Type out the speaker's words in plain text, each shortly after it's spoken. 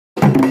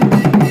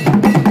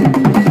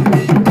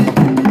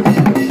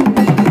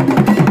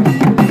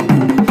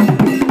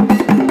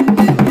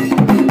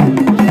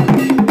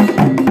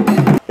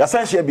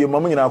Yasanshia be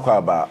mama nyina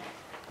kwa ba.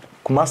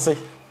 Kumase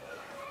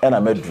and a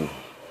medru.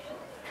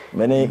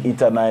 Many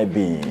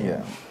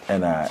ETHER9BEING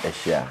and a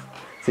share.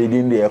 Say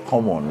didn't they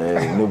common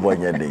no boy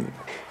day.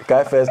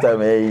 Kai first time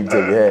I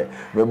interview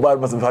my boy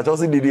must have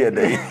also did it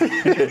day.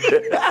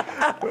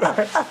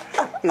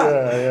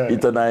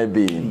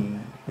 ETHER9BEING.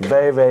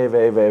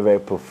 Very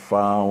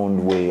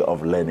profound way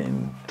of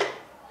learning.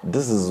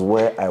 This is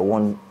where I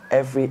want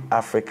every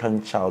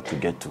African child to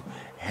get to.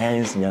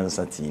 Hence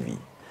Nyansa TV.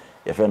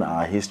 If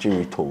our history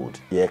retold,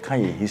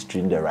 can your history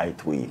in the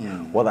right way.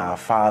 What our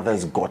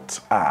fathers got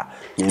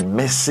you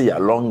messy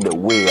along the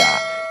way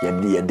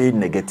you did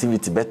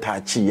negativity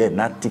better chi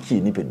not tiki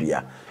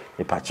nipedia.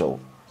 E pacho.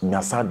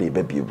 Nyasa de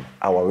baby.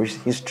 Our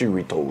history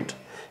retold.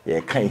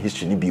 Can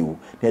history ni biu.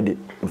 The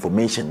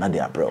information na de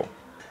abro.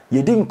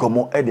 You didn't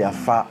come at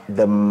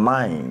the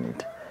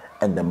mind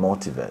and the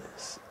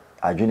multiverse.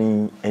 I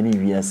didn't any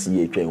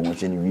VSC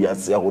watching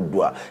VSC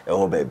Hodua,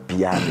 or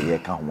beyond the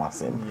Yaka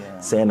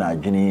Wassem. Saying I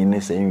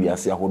didn't say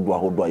VSC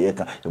Hodua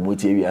Yaka, the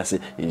Motivias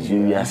is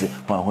when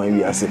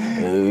we are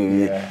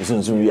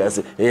soon we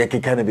are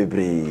can be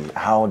brave.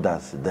 How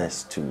does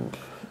this to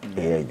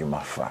you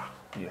mafa?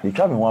 You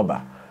come in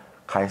Waba,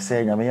 Kai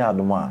say Yamia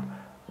Duma,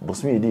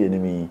 Bosmi the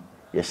enemy,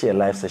 you share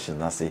live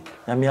sessions, I say,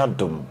 Yamia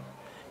Dum,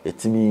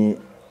 it's me.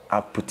 I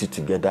put it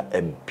together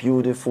a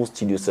beautiful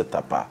studio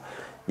setup.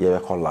 Yeah,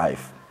 we call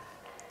live,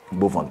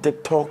 both on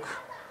TikTok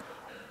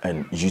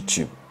and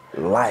YouTube,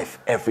 live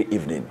every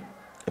evening.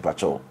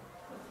 Epacho,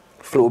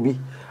 Floby,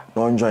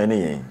 don't join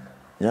in.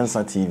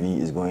 Nyansa TV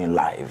is going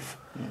live.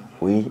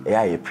 We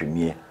are a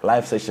premiere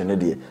live session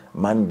every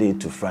Monday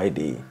to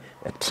Friday.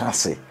 A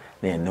trace,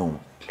 they know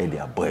they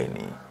are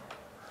burning.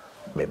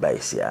 Me bye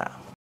sia.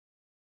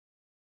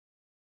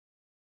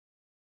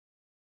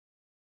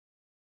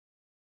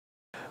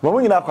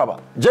 Mama ina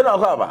kwaba general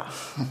kwaba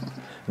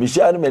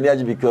Michelle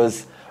Mediaji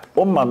because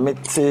what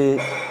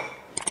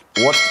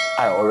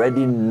I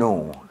already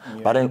know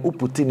but then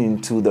putting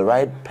into the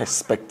right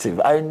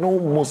perspective. I know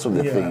most of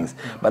the things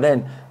but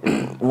then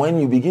when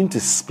you begin to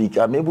speak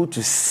I'm able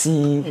to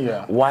see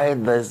why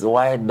this,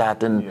 why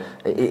that, and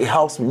it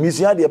helps me.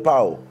 Michelle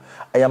power.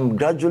 I am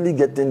gradually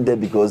getting there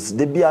because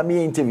they be a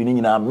me interviewing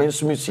in our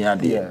mainstream. Yeah,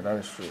 that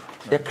is true.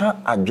 You can't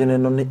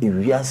adjourn on the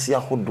Iriasia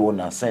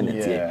Hodona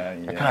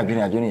Senate. I can't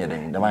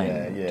adjourn the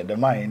mind. Yeah, the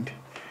mind.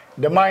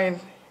 The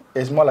mind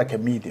is more like a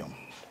medium.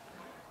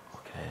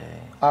 Okay.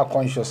 Our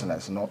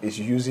consciousness, is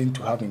using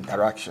to have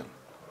interaction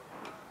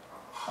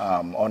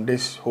on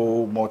this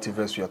whole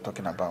multiverse we are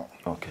talking about.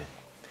 Okay.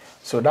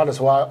 So that is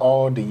why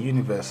all the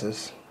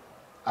universes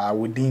are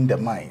within the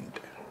mind.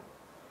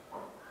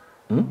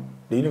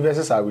 The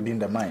universes are within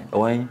the mind.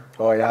 Why?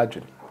 Oh, yeah,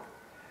 actually.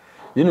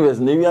 Universe,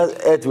 maybe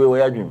Earth where we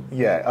are dream.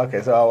 Yeah,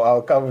 okay, so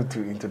I'll come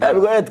into that.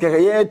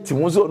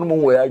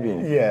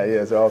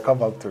 Yeah, so I'll come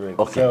back to it.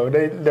 Okay. So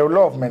the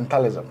law of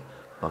mentalism.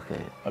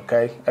 Okay.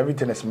 Okay,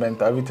 everything is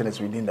mental, everything is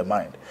within the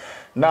mind.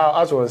 Now,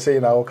 as I was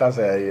saying, I will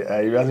say,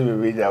 you have to be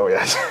read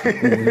That's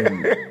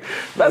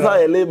how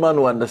a layman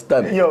will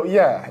understand.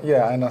 Yeah,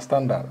 I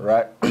understand that,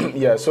 right?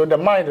 Yeah, so the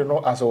mind,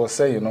 as I was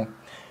saying,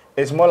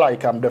 it's more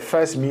like the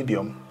first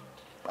medium.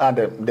 And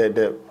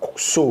the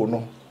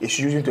soul is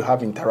using to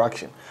have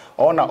interaction.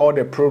 All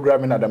the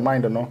programming of the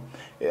mind,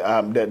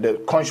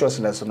 the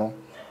consciousness,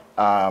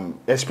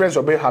 experience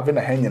of having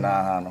a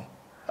hand,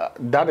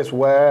 that is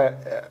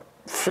where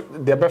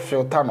the best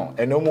filter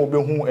and no more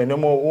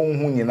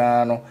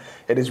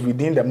it is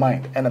within the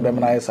mind and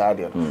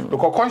the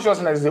because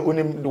consciousness is the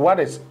only what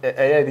is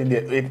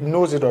it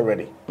knows it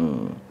already,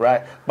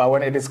 right? But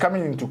when it is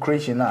coming into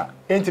creation now,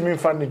 intimate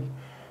funding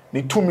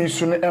the 2 minutes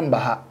soon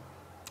ember.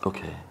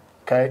 Okay.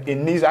 Okay, it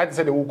needs, I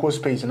said the Wuko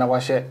space, and I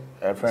was a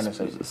friend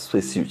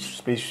space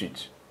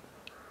suit.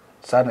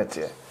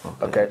 Sanity.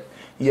 Okay.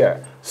 Yeah.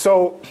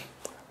 So,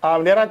 the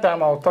other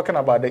time I was talking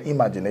about the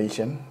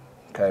imagination,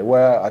 okay,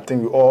 where I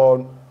think we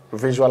all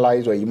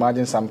visualize or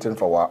imagine something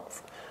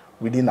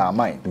within our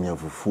mind.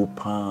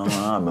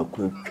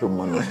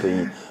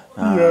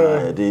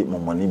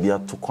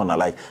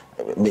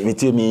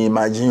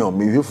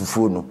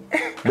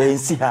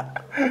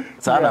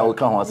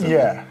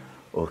 Yeah.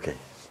 Okay.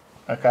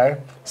 Okay,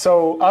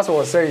 so as I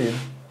was saying,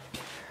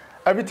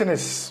 everything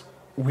is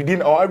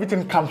within, or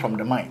everything comes from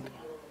the mind,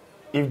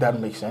 if that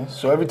makes sense.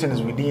 So everything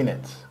is within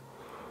it.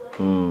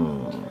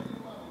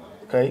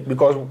 Okay,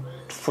 because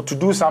to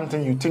do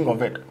something, you think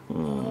of it,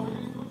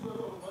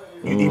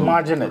 you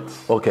imagine it.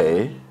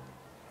 Okay.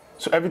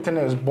 So everything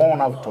is born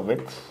out of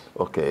it.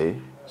 Okay.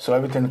 So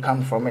everything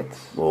comes from it.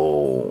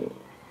 Oh,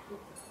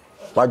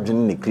 what do you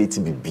need to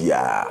be?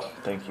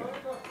 Thank you.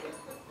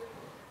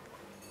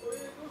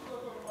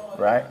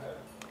 Right.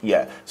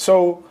 Yeah,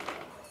 so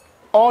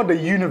all the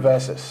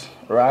universes,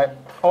 right?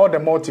 All the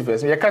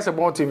multiverse. You can't say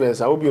multiverse.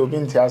 I will be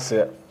open to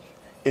say,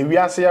 if we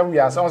are saying we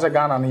are someone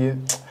Ghana, we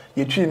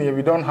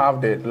don't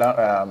have the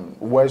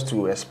words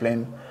to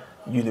explain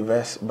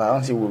universe, but I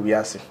don't see what we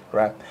are saying,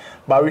 right?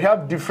 But we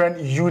have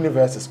different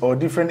universes or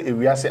different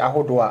areas.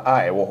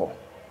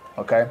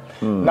 Okay.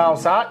 Now,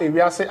 sir, if we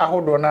are saying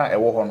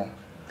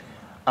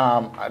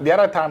The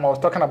other time I was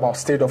talking about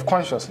state of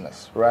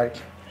consciousness,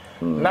 right?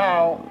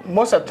 Now,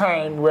 most of the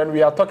time when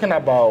we are talking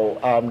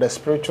about the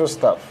spiritual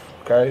stuff,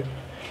 okay,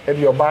 if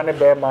you're banning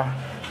Burma,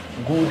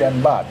 good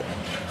and bad,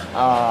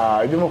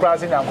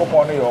 democracy and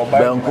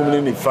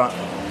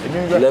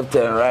left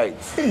and right.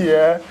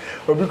 Yeah,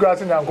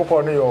 democracy and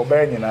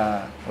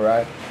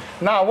right?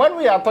 Now, when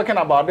we are talking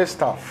about this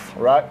stuff,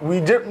 right,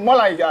 more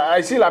like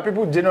I see like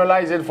people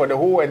generalize it for the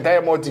whole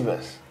entire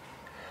multiverse.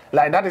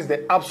 Like that is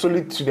the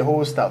absolute to the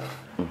whole stuff.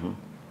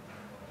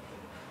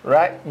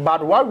 Right?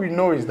 But what we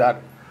know is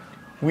that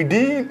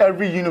within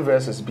every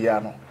universe is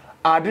piano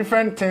are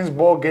different things,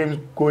 ball games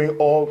going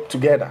all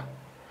together.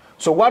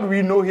 So what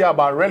we know here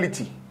about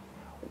reality,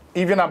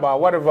 even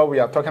about whatever we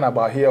are talking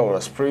about here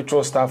or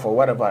spiritual stuff or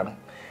whatever,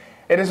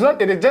 it is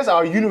just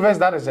our universe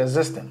that is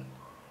existing.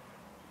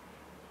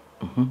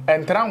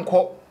 And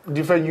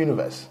different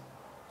universe.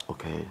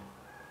 Okay.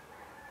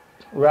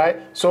 Right?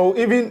 So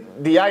even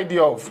the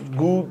idea of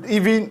good,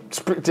 even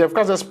of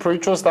course the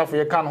spiritual stuff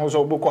you can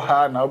also book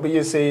now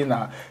be saying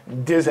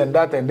this and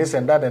that and this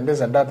and that and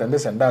this and that and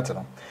this and that. You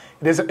know?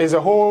 There's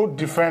a whole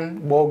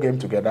different ball game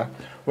together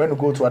when we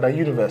go to other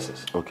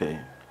universes. Okay.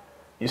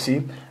 You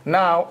see?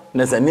 Now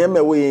there's a name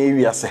way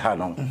we are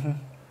saying.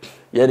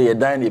 Yeah, the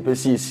dying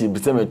APC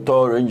became a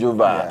tall Range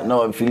Rover.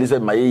 No, if you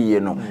listen my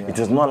ear, no, it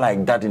is not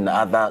like that in the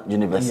other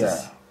universes.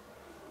 Yeah.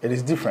 It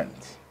is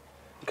different.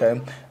 Okay.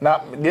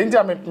 Now, the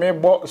India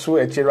so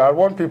I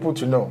want people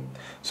to know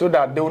so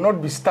that they will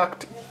not be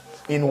stuck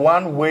in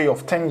one way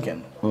of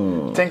thinking.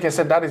 Thinking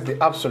said that is the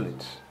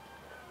absolute.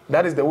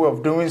 That is the way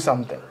of doing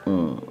something.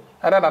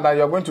 Other than that,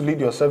 you are going to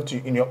lead yourself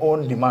to in your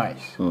own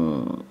demise.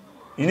 You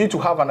need to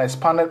have an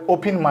expanded,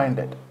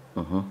 open-minded.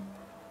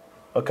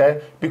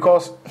 Okay,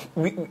 because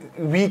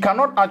we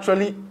cannot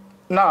actually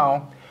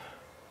now.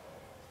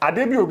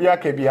 Adebi Obia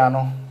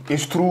Kebiano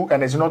is true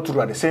and it's not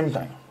true at the same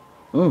time.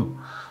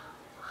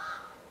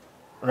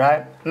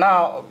 Right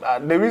now,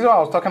 the reason I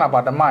was talking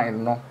about the mind,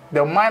 you know,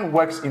 the mind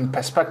works in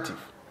perspective,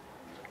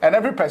 and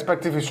every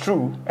perspective is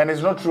true and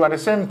it's not true at the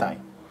same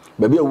time.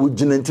 Baby, I would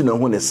gently know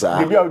when it's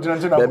Baby, I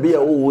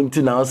won't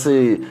now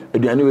say,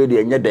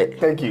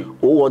 thank you.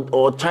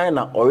 Or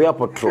China or Air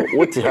Patrol,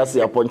 what has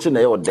a punching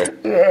or there.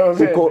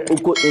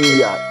 Uko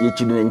India,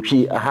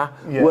 Yachin, aha,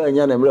 where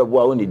Yan and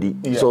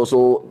Rebwa.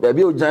 So,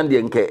 baby, Jandy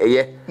and K,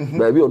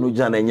 baby, or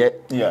Nujan and yet.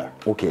 Yeah.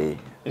 Okay.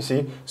 You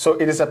see, so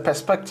it is a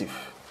perspective.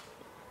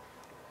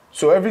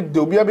 So every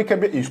Dobia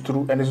Bikabe is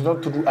true and it's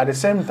not true at the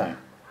same time.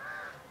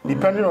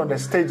 Depending on the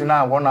stage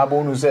now, one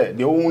abonu say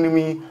the only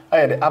me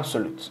are the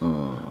absolute.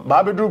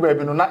 Baby Drew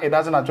baby no it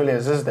doesn't actually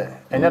exist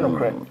there. And you're not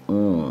correct.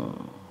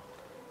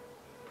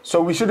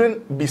 So we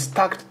shouldn't be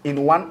stuck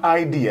in one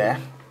idea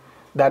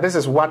that this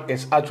is what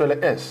it actually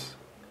is.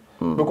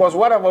 Because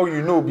whatever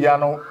you know,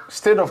 piano,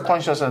 state of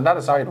consciousness, that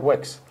is how it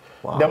works.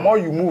 Wow. The more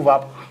you move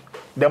up,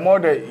 the more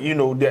the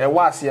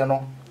awas,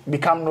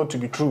 become known to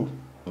be true.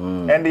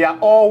 And there are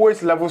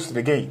always levels to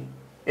the game.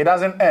 It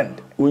doesn't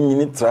end. When you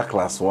need track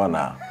class one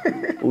now,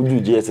 would you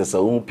just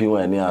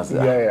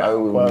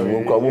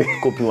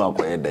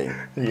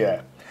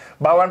yeah.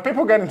 But when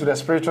people get into the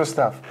spiritual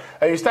stuff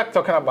and you start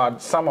talking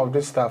about some of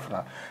this stuff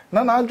now, he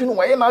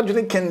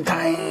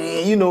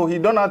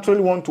don't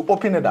actually want to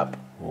open it up.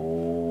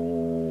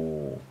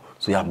 Oh,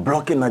 so you are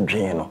blocking a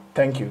drain.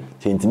 Thank you.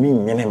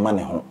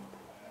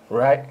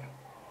 Right.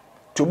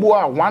 To do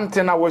one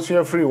thing I was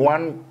here free,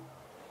 one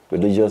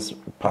religious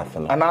path.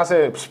 And I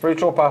say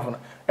spiritual path.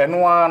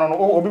 And one on is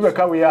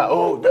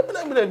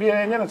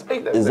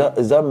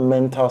that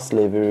mental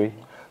slavery?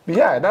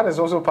 Yeah, that is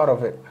also part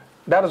of it.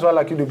 That is why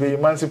like you to be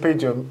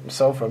emancipate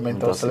yourself from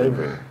mental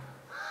slavery.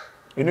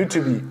 You need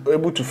to be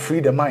able to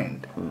free the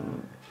mind.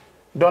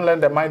 Don't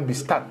let the mind be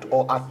stuck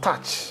or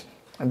attached.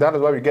 And that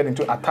is why we get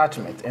into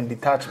attachment and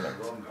detachment.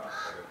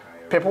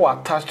 People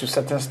are attached to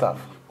certain stuff.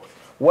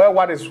 Where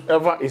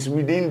whatever is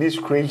within this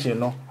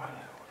creation,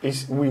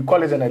 we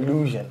call it an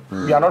illusion.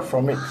 We are not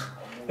from it.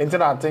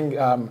 Until I think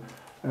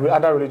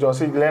other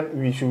religions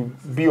we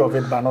should be of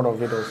it but not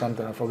of it or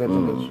something. I forget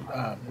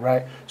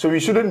right? So we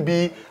shouldn't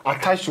be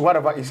attached to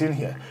whatever is in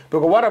here.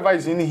 Because whatever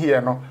is in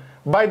here,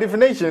 by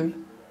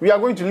definition, we are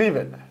going to leave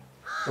it.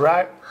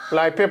 Right?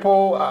 Like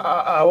people,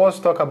 I always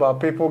talk about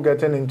people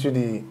getting into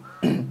the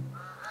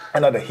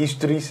the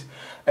histories,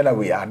 and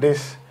we are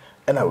this,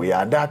 and we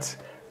are that.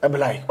 And be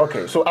like,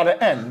 okay, so at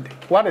the end,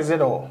 what is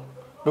it all?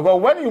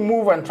 Because when you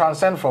move and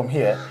transcend from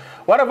here,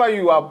 whatever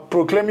you are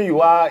proclaiming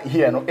you are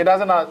here, it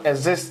doesn't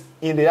exist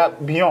in the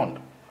beyond.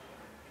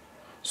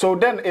 So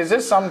then, is there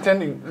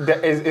something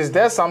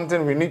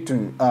we need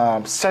to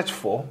search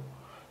for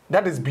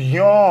that is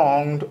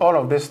beyond all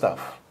of this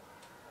stuff?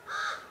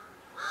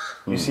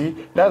 You see,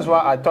 that's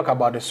why I talk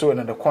about the soul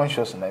and the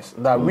consciousness,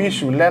 that we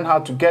should learn how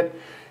to get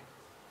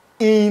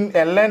in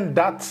and learn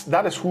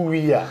that is who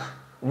we are.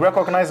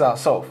 Recognize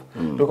ourselves.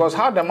 Because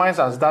how the mind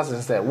does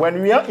is that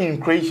when we are in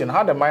creation,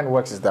 how the mind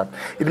works is that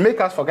it makes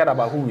us forget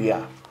about who we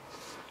are.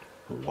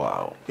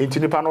 Wow. Into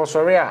the panel,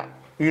 sorry,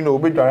 be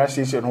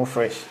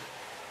fresh.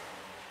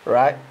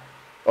 Right?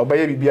 Or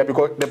by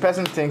because the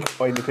person think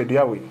or in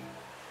the way.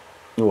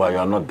 You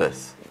are not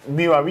this.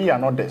 We are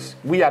not this.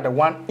 We are the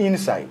one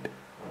inside.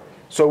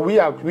 So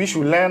we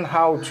should learn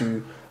how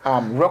to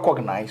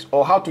recognize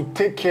or how to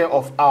take care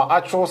of our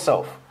actual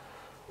self.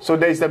 So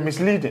there is the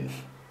misleading.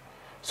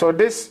 So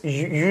this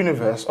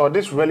universe or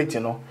this reality,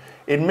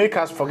 it makes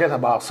us forget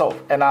about ourselves.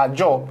 And our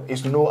job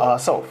is to know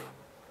ourselves.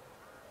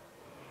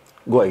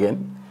 Go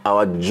again.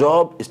 Our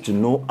job is to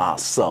know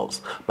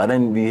ourselves. But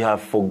then we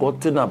have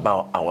forgotten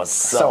about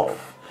ourselves.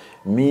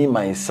 Me,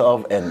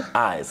 myself, and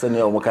I. So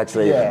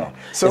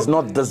it's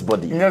not this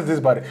body. Yes, this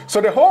body. So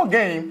the whole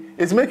game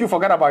is make you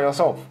forget about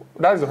yourself.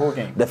 That is the whole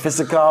game. The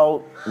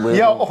physical.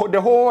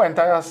 The whole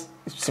entire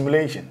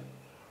simulation.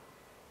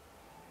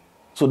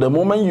 So the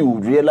moment you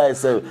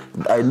realize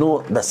I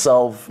know the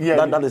self,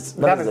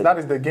 that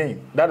is the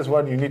game. That is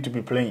what you need to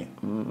be playing.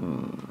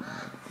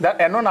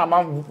 That and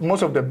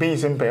most of the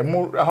beings in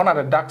on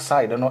the dark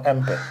side,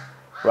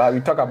 right?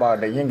 We talk about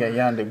the yin and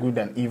yang, the good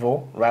and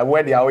evil, right?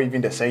 Where they are even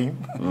the same,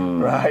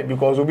 right?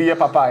 Because we be a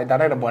papa,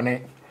 the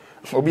bonnet,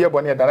 we be a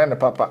bonnet, the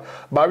papa.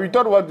 But we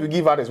thought what we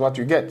give out is what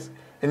you get.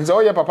 And it's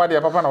all your papa,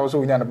 and also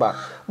win the back.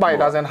 But it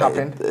doesn't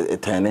happen. A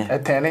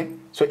tenny.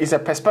 So it's a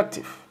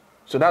perspective.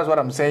 So that's what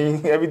I'm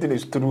saying. Everything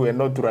is true and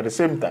not true at the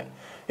same time.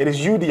 It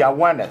is you, the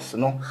awareness,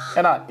 And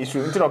we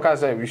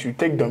should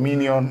take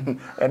dominion.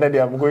 And then they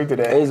are going to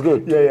the. It's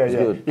good. Yeah.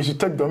 Good. You should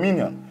take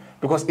dominion.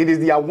 Because it is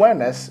the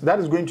awareness that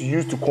is going to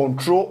use to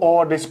control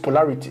all these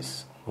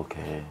polarities.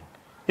 Okay.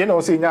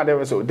 So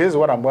this is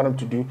what I'm going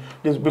to do.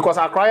 Because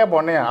I cry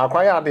about there, I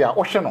cry out there,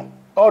 ocean.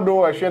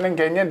 Although I share in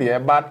Kenya there,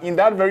 but in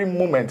that very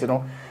moment,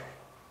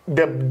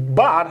 the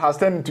bad has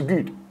turned into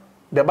good.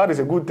 The bad is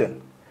a good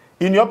thing.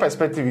 In your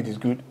perspective, it is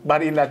good.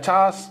 But in a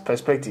child's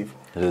perspective,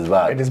 it is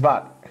bad. It is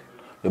bad.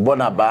 The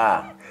born a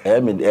bar.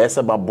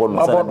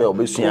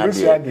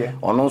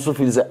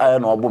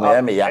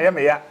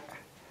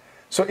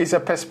 So it's a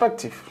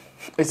perspective.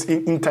 It's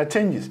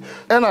interchanges.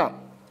 And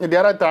the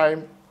other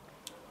time,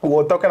 we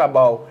were talking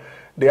about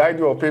the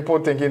idea of people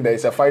thinking there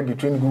is a fight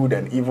between good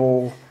and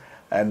evil.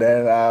 And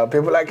then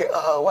people like,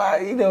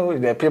 why?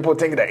 The people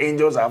think the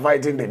angels are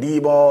fighting the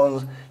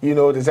demons.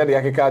 They said the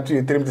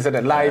Akikatu, they said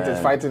the light is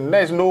fighting.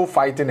 There's no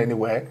fighting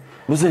anywhere.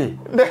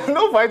 There's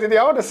no fighting. They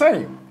are all the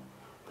same.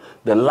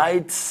 The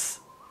lights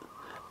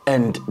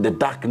and the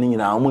darkening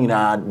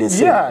are the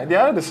same. Yeah, they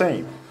are the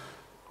same.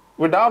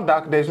 Without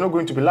dark, there's not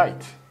going to be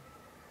light.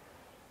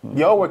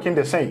 They're all working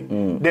the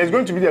same. There's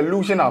going to be the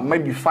illusion of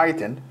maybe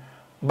fighting,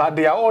 but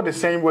they are all the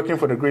same working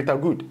for the greater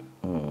good.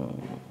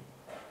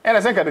 And I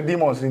think the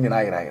demons in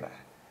the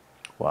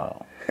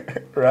wow.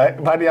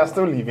 Right? But they are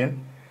still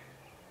living.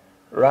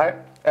 Right?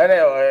 And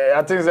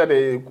I think that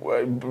the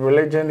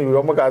religion, we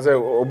almost say,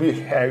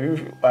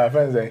 my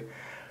friends say,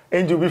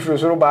 angel be free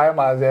so by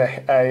as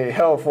a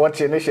health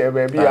watching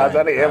baby as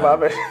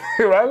ever.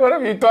 Right?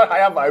 Whatever you thought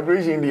higher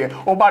vibration there,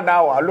 over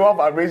now, lower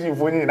vibration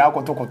for you now,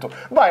 but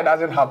it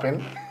doesn't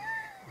happen.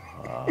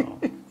 Wow.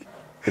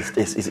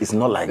 It's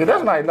not like that. It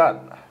doesn't like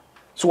that.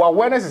 So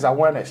awareness is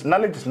awareness,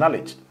 knowledge is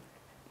knowledge.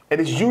 It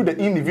is you, the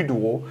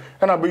individual,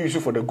 and I'll be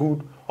used for the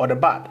good or the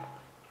bad.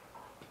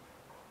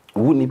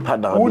 Who is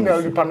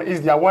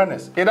the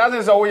awareness? It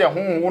doesn't say we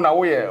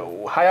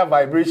higher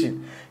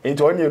vibration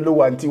into only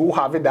lower until who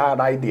have that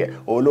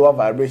idea or lower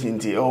vibration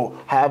until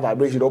higher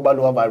vibration over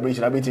lower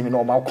vibration. I mean,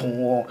 normal.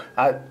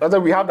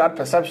 We have that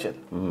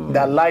perception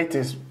that light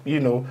is,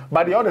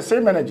 but they are the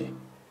same energy.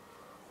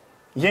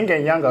 Yin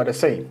and yang are the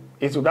same.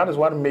 That is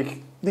what makes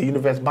the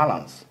universe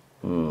balance.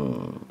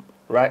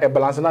 Right, a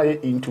balance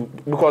into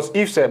because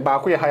if say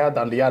Baku higher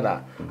than the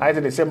other, I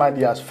think the same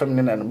idea as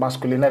feminine and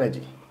masculine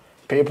energy.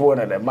 People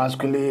and the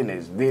masculine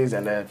is this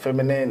and the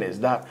feminine is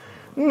that.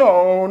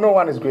 No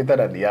one is greater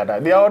than the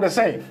other. They are all the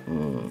same.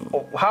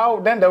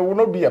 How then there will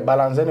not be a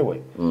balance anyway?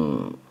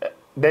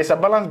 There's a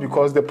balance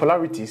because the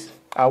polarities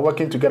are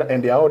working together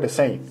and they are all the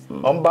same.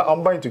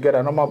 Unbind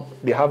together,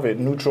 they have a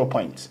neutral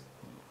point.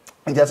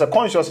 And there's a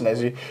consciousness.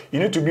 You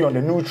need to be on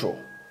the neutral.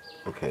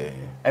 Okay.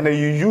 And then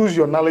you use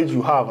your knowledge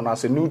you have and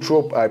as a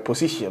neutral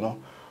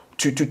position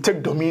to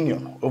take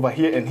dominion over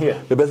here and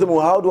here.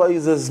 How do I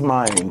use this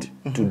mind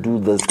to do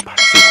this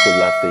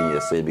particular thing you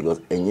say? Because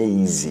it's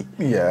easy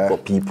for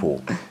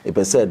people. If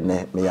I said,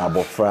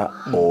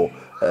 or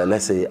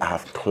let's say I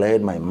have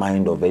cleared my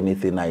mind of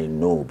anything I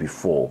know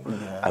before,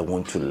 I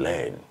want to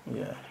learn.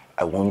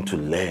 I want to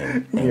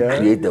learn and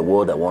create the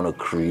world I want to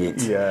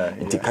create.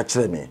 And to catch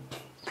them,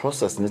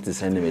 process need to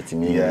send them to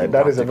me. Yeah,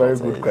 that is a very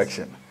good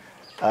question.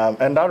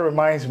 And that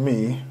reminds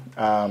me,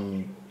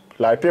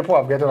 like people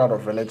have gotten out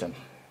of religion,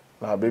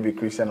 like maybe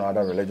Christian or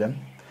other religion,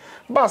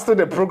 but still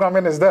the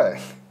programming is there.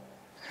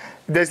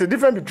 There's a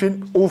difference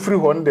between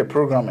Ufri and the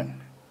programming,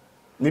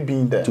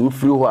 being there. To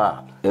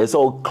Ufri, it's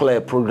all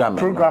clear programming.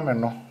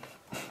 Programming, no.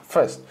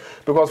 First,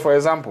 because for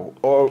example,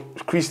 or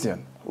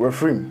Christian, we're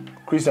free.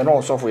 Christian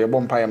also for a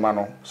bonfire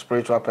man,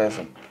 spiritual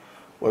person.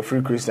 We're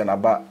free Christian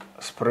about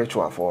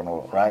spiritual for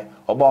no, right?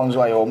 About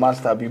your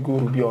master be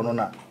guru be or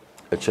no.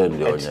 It's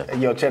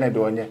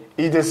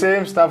the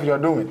same stuff you're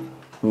doing.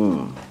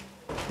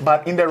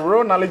 But in the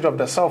real knowledge of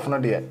the self, no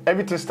there,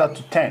 everything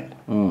starts to turn.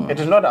 It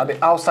is not at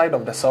the outside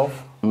of the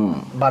self,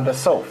 but the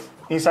self,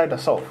 inside the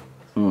self.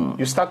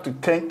 You start to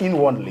turn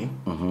inwardly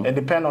and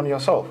depend on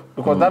yourself.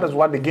 Because that is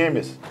what the game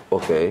is.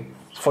 Okay.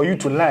 For you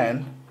to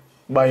learn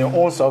by your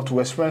own self to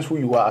experience who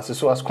you are as a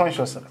soul, as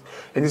consciousness.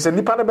 It is a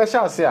nipa de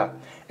besha.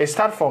 It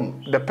starts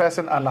from the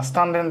person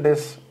understanding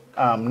this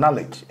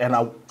knowledge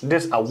and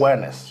this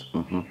awareness.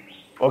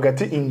 Or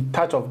getting in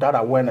touch of that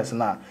awareness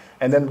now.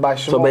 And then by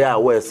so by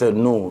aware said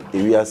no,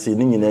 if we are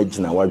seeing in edge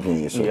now what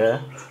doing so.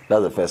 Yeah.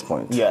 That's the first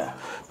point. Yeah.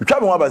 We try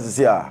more about this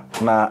here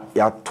na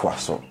ya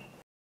twaso.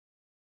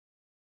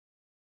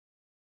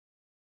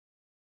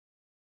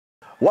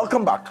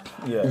 Welcome back.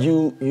 Yeah.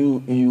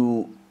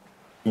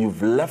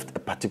 You've left a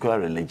particular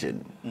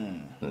religion.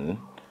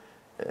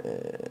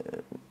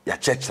 Your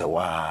church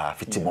wow,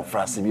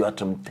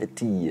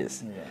 30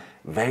 years. Yeah.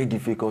 Very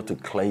difficult to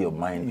clear your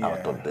mind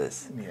out of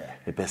this. Yeah.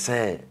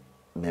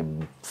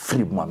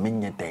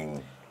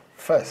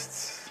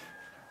 First,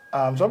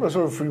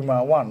 so free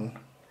my one,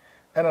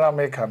 and then I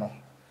make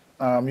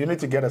you need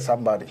to get a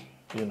somebody,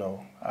 you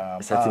know.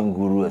 A certain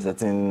guru, a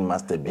certain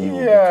master B to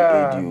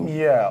aid you.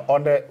 Yeah,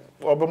 on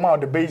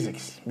the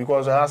basics.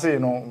 Because I say, you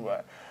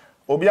know,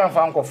 Obian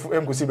found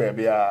Mkusi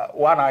baby,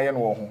 one iron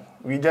one.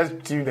 We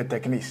just teach the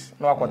techniques,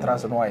 no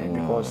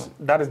because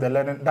that is the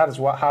learning, that is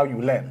how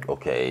you learn.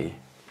 Okay.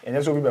 And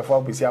that's what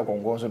before we see how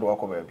go so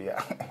do baby,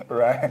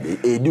 right?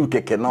 You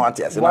can watch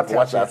as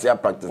practice.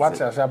 Watch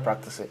as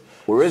practice.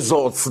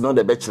 Results, not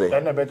the bachelor.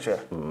 And the bachelor.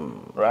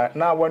 Right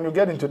now, when you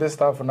get into this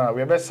stuff now,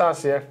 we best start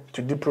here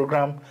to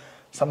deprogram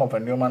some of the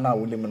new man now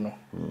with them know.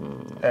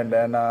 And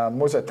then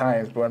most of the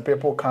times when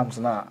people comes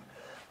now,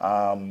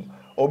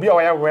 obi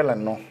awaya well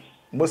and no,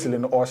 mostly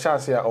no or shall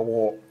say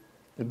or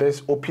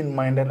this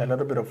open-minded, a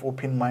little bit of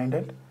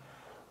open-minded.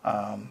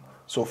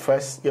 So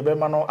first, you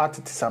better know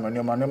some and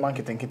your man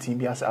can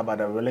about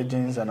the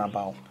religions and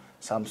about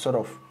some sort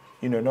of,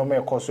 you know, no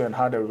more course and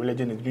how the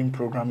religion is being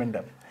programming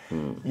them.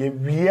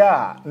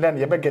 Then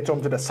you better get on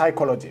to the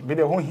psychology. Be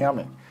the whole hear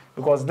me.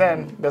 Because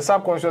then the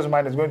subconscious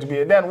mind is going to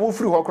be then who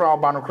free hokra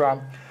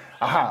banokra.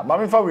 Aha,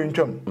 mami fa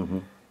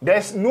winchum.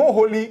 There's no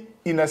holy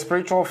in a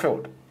spiritual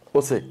field.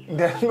 What's it?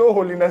 There's no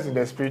holiness in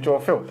the spiritual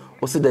field.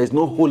 What's it? There is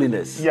no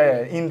holiness.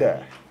 Yeah, in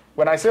there.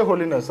 When I say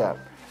holiness,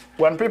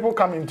 when people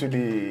come into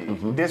the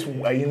this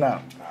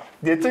arena,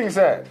 they think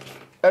that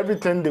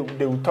everything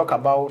they will talk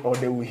about or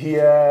they will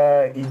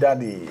hear either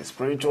the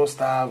spiritual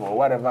stuff or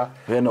whatever.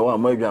 There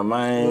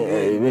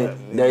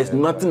is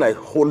nothing like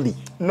holy.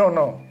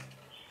 No.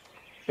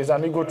 It's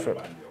an ego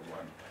trip.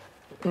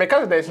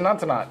 Because there is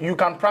nothing, you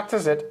can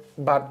practice it,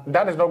 but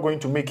that is not going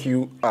to make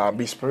you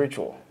be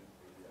spiritual.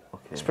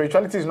 Okay.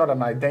 Spirituality is not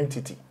an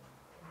identity.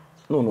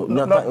 No.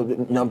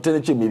 I'm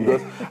telling you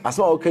because as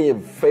well, okay, a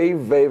very,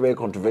 very, very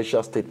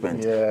controversial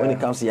statement when it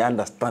comes to your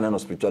understanding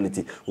of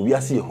spirituality. We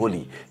are saying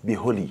holy, be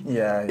holy.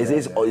 Is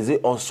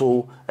it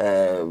also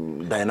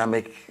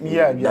dynamic?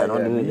 Yeah.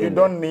 You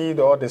don't need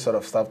all this sort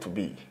of stuff to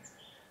be.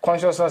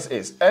 Consciousness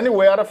is.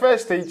 Anyway, at the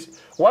first stage,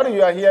 what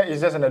you are here is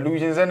just an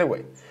illusion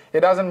anyway.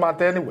 It doesn't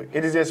matter anyway.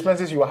 It is the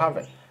experiences you are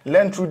having.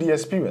 Learn through the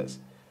experience.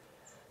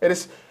 It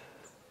is.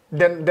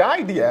 Then the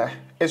idea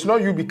is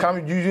not you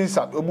become using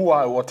some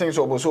or things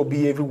also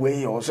be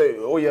everywhere or say,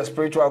 oh, you're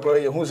spiritual,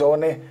 who's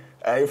on it?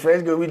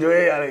 Friends go with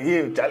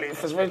you, Charlie,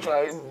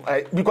 spiritual.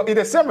 Because it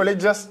is same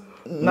religious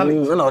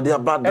knowledge. No, they are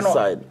bad this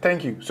side.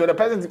 Thank you. So the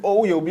person,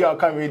 oh, you'll be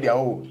out with their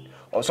own.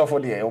 Or so for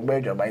the your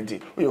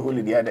mind, you're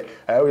holy the other.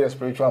 You're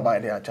spiritual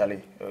mind,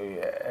 actually.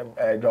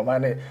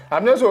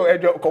 I'm not so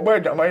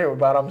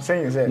but I'm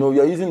saying that. No,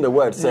 you're using the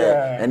word,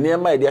 sir. And near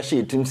my dear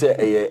sheet, to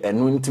say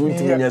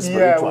a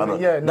spiritual.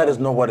 That is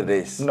not what it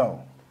is.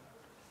 No.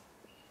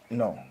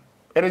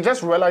 It is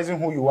just realizing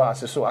who you are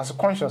as a soul, as a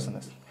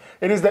consciousness.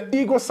 It is the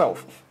ego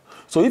self.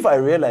 So if I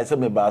realize that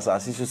maybe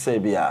as you should say,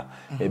 be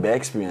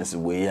experience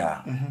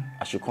where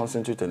I should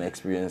concentrate and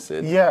experience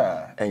it.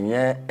 Yeah. And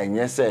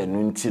yes, say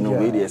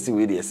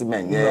where they see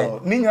man.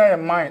 No,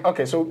 mind.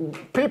 Okay, so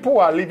people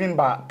are living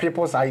by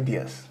people's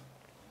ideas.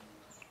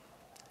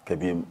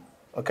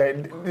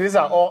 Okay, these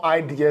are all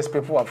ideas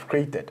people have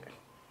created.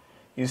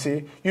 You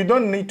see, you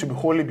don't need to be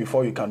holy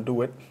before you can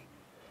do it.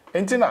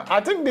 And I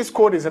think this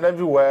code is in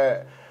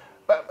everywhere.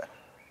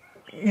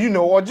 You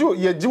know,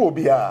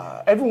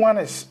 everyone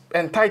is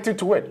entitled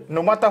to it,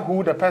 no matter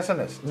who the person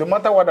is, no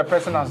matter what the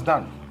person has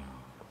done.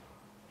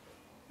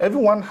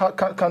 Everyone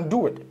can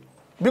do it.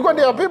 Because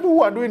there are people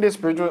who are doing this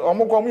spiritual,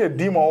 a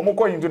demon,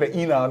 into the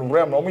inner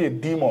realm, a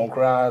demon,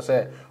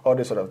 all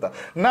this sort of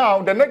stuff.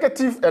 Now, the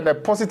negative and the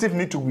positive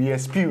need to be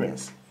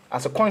experienced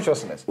as a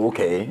consciousness.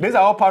 Okay. These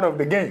are all part of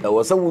the game.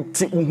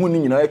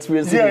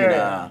 Experiencing.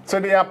 Yeah. So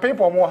there are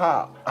people who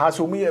has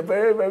to be a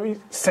very, very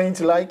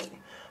saint-like.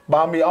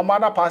 But me,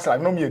 other parts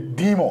like no me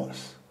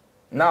demons.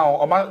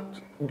 Now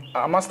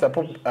I must step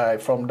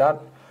up from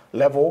that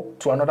level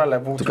to another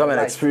level to come and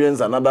experience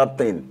another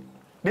thing.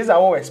 These are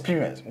all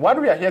experience. What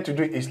we are here to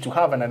do is to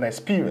have an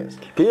experience.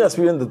 Can you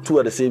experience the two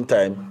at the same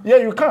time? Yeah,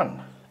 you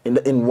can.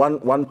 In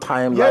one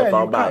time life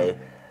out by.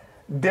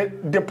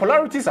 The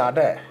polarities are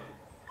there.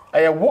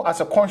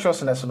 as a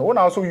consciousness, no one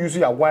also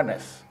uses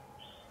awareness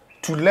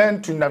to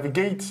learn to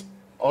navigate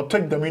or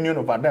take dominion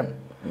over them.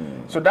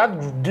 So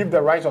that give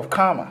the rise of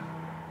karma,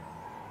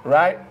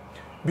 right?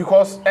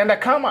 Because and the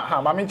karma,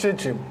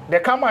 the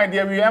karma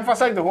idea we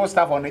emphasize the whole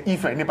stuff on the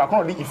effect,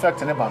 the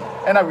effect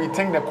and we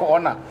think the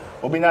corner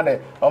obina the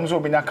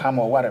obina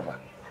karma or whatever.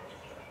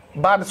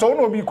 But so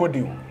no be could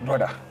do,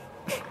 brother.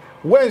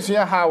 When you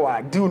how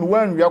I deal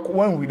when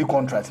we the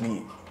contract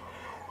ni,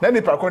 then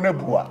the prakone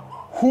bua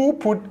who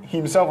put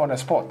himself on the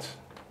spot.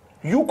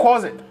 You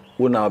cause it.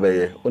 Thank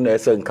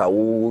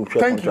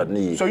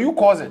you. So you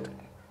cause it.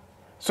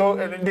 So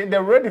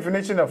the real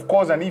definition of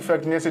cause and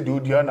effect is do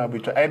the now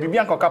between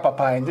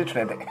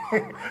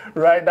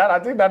right? That I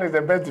think that is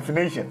the best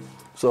definition.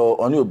 So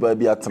on your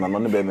baby atana,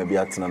 on the baby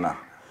atana,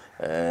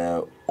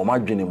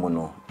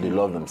 mono, they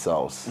love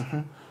themselves.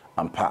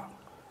 And pa,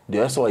 they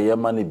also a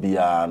money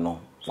biano,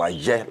 why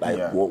jet like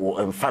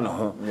and fan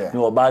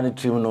no bad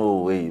trim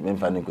no way, when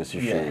fanning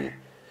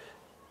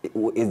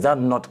is that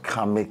not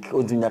karmic?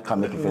 No.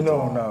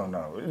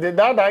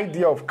 That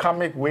idea of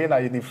karmic way now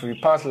in the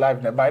past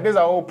life, but there's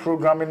a whole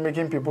programming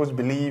making people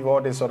believe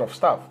all this sort of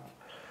stuff.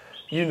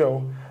 You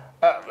know,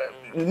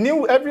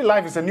 every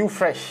life is a new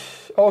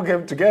fresh, all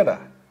game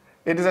together.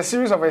 It is a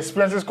series of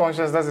experiences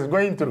consciousness is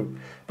going through.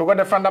 Because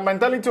the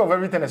fundamentality of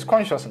everything is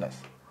consciousness.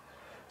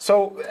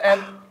 So,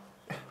 and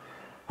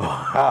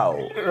how?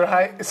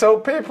 Right. So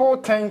people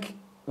think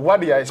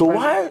what they are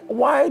experiencing. So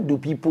why do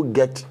people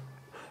get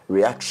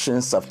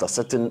reactions after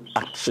certain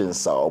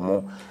actions or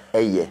more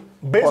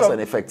cause and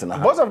effect?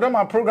 Most of them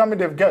are programming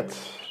they get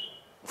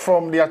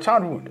from their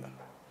childhood.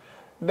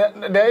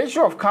 The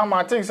issue of karma,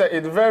 I think that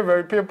it's very,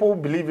 very people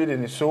believe it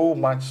in so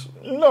much.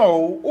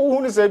 No,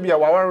 who say be a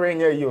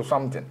or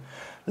something.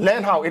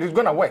 Learn how it is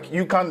gonna work.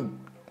 You can,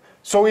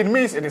 so it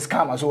means it is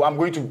karma. So I'm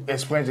going to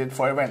experience it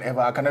forever and ever.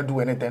 I cannot do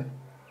anything.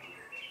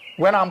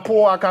 When I'm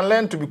poor, I can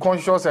learn to be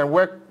conscious and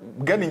work,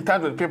 get in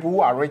touch with people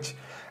who are rich,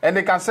 and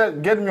they can say,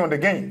 get me on the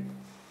game.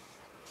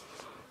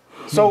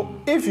 So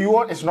if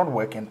it's not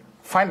working,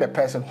 find a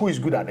person who is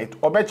good at it.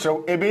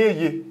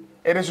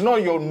 It is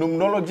not your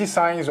numerology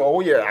signs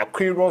or your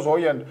Aquarius or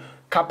your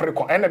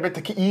Capricorn and a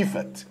better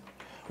effect.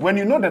 When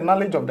you know the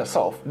knowledge of the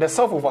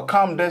self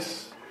overcome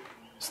this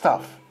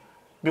stuff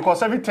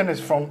because everything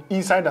is from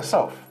inside the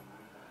self.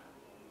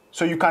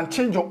 So you can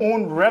change your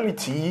own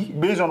reality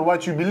based on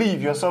what you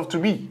believe yourself to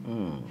be.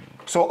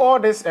 So all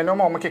this and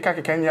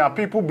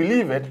people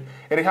believe it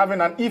is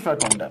having an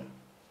effect on them.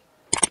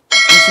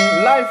 You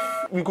see, life,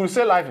 we could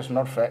say life is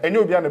not fair. And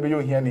you'll be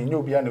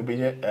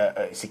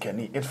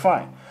it's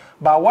fine.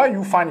 But while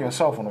you find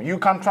yourself, you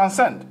can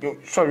transcend.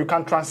 You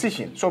can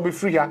transition. So be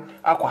free here.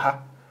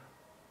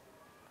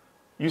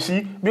 You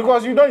see,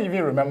 because you don't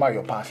even remember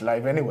your past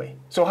life anyway.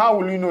 So how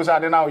will you know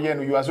that now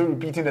you are still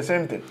repeating the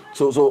same thing?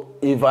 So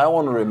if I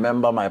want to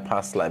remember my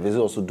past life, is it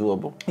also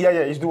doable? Yeah,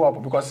 it's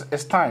doable because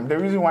it's time. The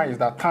reason why is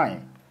that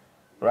time,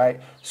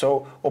 right?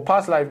 So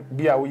past life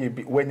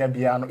when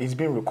you is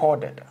being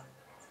recorded.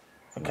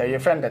 Okay, you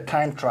find the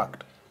time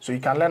tracked, so you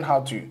can learn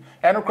how to.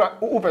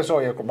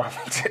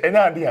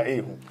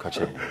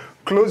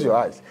 Close your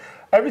eyes.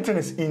 Everything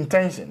is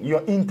intention,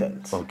 your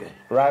intent. Okay.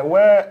 Right?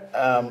 Where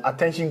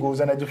attention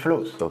goes, energy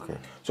flows. Okay.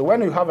 So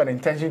when you have an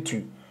intention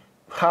to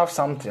have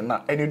something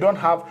and you don't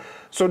have,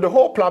 so the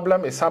whole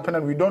problem is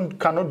happening. We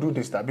cannot do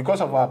this that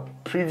because of our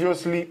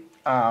previously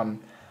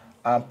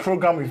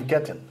program we've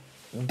gotten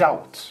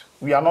doubt.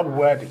 We are not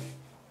worthy.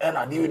 And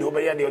I deal with over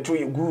here, they're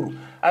your guru.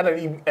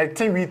 And I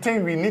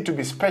think we need to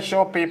be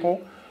special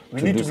people.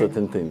 We need to do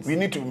certain things. We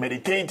need to be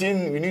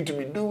meditating. We need to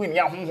be doing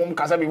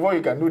before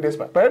you can do this.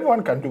 But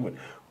everyone can do it.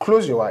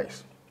 Close your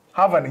eyes.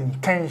 Have an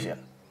intention.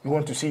 You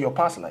want to see your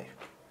past life.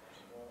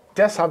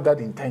 Just have that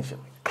intention.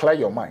 Clear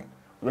your mind.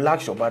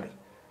 Relax your body.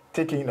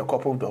 Take in a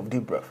couple of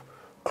deep breaths.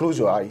 Close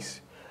your eyes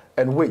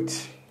and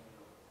wait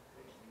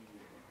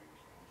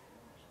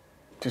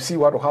to see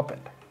what will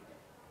happen.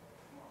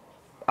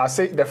 I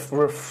say the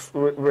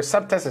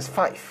receptors is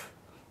 5.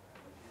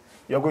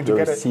 You're going to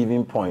get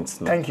receiving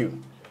points. No? Thank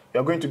you.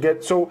 You're going to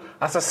get, so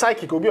as a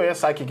psychic, you'll be a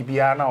psychic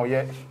biana or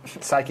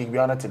psychic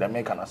biana to the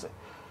mechanism.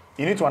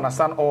 You need to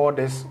understand all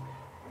this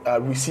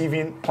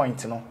receiving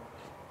points,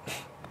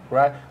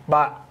 right?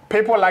 But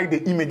people like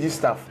the images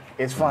stuff.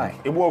 It's fine.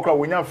 It will occur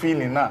when you're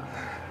feeling now.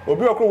 Will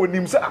be occur when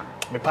you say,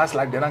 "Me pass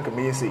like the rank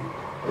me say."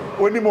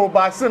 Only more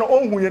bad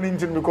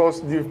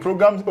because the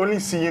program's only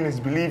seeing is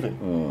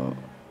believing.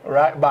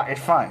 Right? But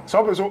it's fine.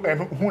 So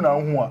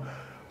and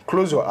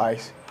close your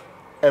eyes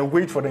and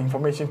wait for the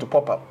information to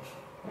pop up.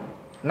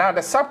 Now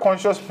the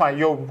subconscious mind,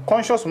 your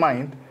conscious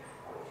mind,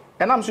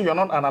 and I'm sure you're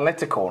not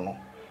analytical, no.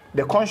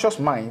 The conscious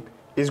mind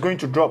is going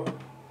to drop.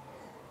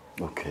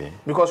 Okay.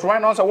 Because right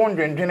now, so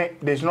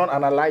there's not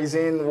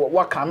analyzing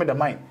what calm the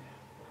mind.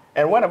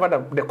 And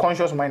whenever the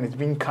conscious mind is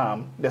being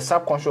calm, the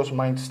subconscious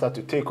mind starts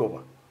to take over.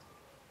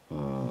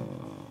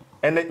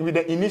 And with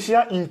the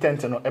initial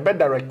intent, a bit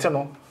direct,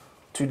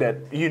 to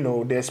that,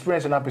 the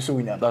experience and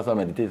pursuing. That's how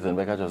meditation,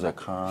 because just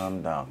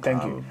calm down.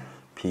 Thank you.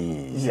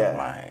 Peace of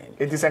mind.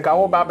 It is a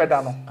kawo ba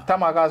beda no.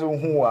 Tamagazo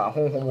who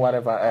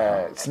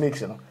whatever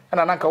snakes, you know.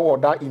 And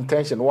anaka that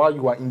intention while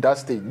you are in that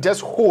state.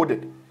 Just hold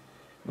it.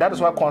 That is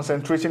why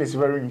concentration is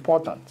very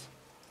important.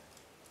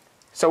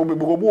 So we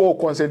go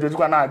concentrate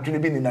on our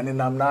dream in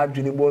na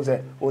dream bones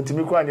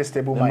on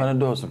stable mind.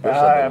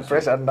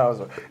 Pressure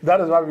down. That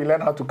is why we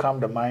learn how to calm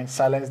the mind,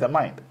 silence the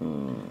mind.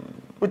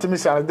 Which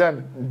means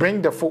then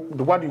bring the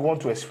what you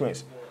want to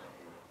experience.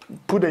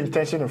 Put the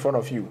intention in front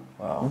of you.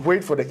 Wow.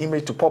 Wait for the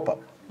image to pop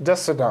up.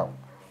 Just sit down.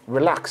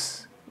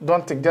 Relax.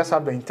 Don't think, just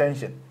have the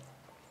intention.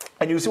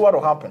 And you see what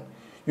will happen.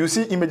 You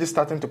see images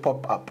starting to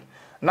pop up.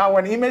 Now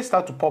when images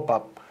start to pop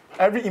up,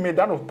 every image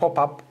that will pop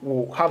up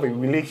will have a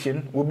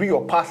relation, will be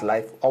your past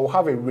life, or will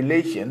have a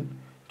relation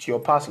to your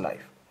past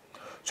life.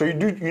 So you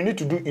need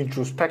to do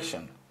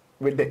introspection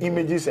with the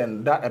images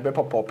and that a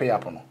pop up.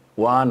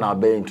 One are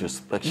be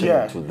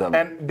introspection to them.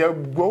 And there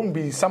won't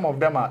be some of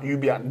them you'll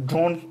be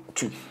drawn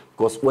to.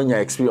 Because when you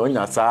experience, when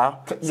you saw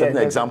certain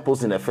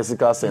examples in a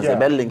physical sense,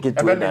 they link it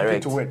to it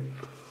direct.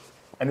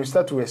 And you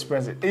start to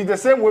experience it. It's the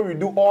same way we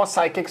do all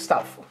psychic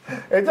stuff.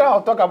 And then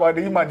I'll talk about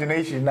the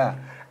imagination now.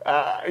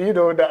 You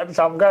know, that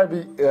some guy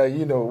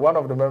you know, one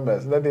of the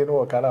members, that they know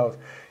what kind of,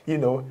 you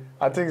know,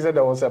 I think that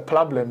there was a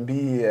problem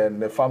be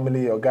and the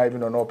family or guy, you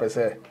know, no per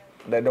se,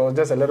 that there was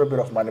just a little bit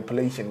of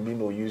manipulation, you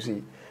know,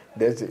 usually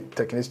there's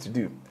techniques to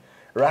do.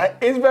 Right?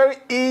 It's very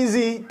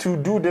easy to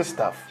do this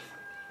stuff.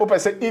 Or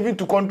say even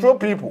to control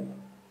people.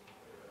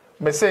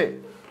 May say,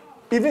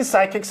 even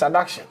psychic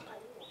seduction.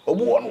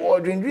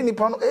 Right?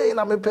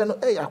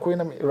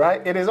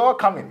 It is all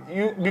coming.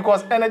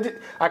 Because energy,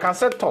 I can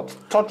set thought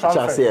transfer.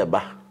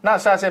 Now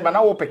shall say, but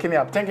now we're picking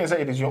up, thinking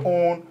it is your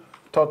own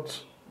thought.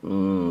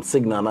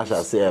 Signal, I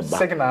shall say,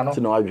 signal.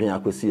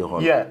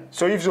 Yeah.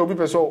 So if you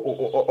people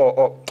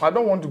so, I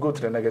don't want to go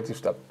to the negative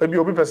stuff. Maybe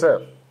you people say,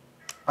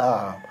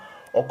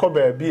 or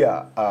cover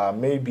beer,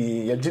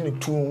 maybe a genie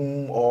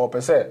tomb or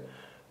per se.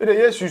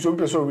 Yes, you should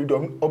be so read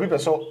or be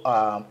so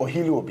or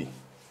heal will be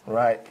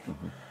right.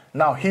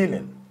 Now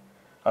healing.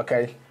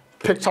 Okay.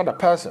 Picture the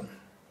person.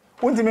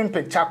 What do you mean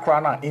picture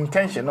crana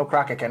intention no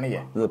crack can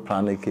hear? The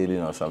panic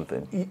healing or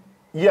something.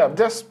 Yeah,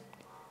 just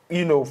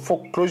you know,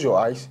 close your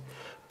eyes,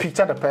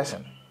 picture the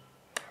person.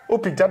 Oh,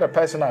 picture the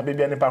person and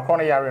baby and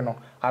the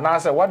and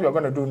answer what you're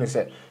gonna do is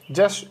say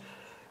just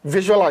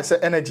visualize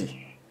the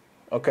energy,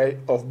 okay,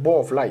 of ball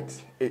of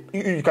light.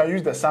 You can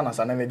use the sun as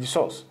an energy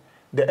source.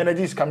 The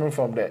energy is coming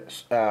from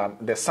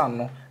the sun,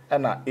 no?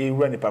 And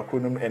healing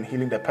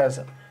the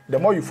person. The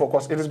more you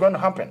focus, it is going to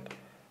happen.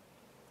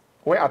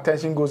 Where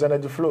attention goes,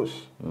 energy flows.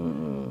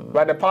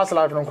 But the past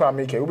life, don't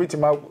make it.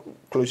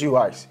 Close your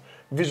eyes.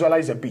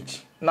 Visualize a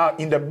beach. Now,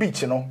 in the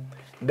beach, you know,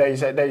 there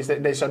is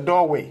a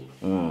doorway.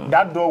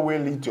 That doorway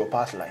leads to your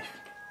past life.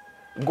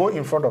 Go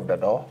in front of the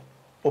door,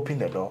 open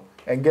the door,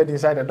 and get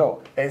inside the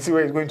door, and see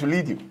where it's going to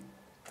lead you.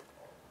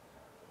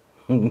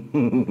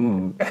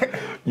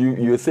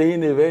 You're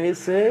saying it very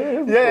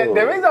simple. Yeah,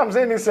 the reason I'm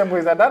saying it simple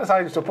is that is how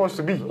it's supposed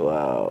to be.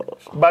 Wow.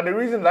 But the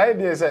reason, the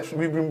idea is that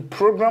we've been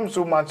programmed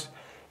so much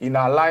in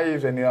our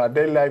lives and in our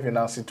daily life, in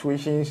our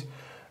situations,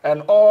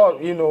 and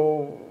all, you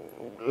know,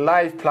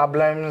 life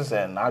problems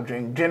and our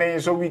journey,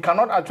 so we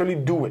cannot actually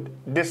do it,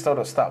 this sort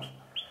of stuff.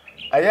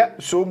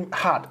 So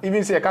hard.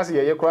 Even say I can't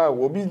see cry,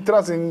 will be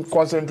trusting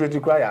concentrate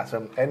to cry as a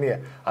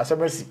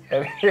mercy.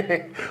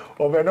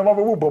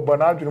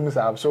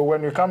 So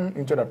when you come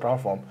into the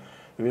platform,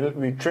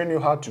 we train you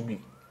how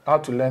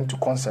to learn to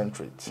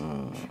concentrate.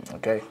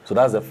 Okay. So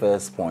that's the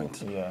first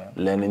point. Yeah.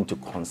 Learning to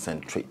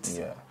concentrate.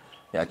 Yeah.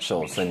 Yeah,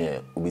 sure.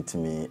 So with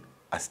me,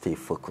 I stay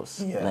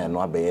focused. Yeah.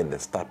 Now be the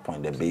start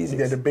point, the basics.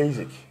 Yeah, the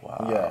basic.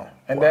 Wow. Yeah.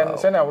 And then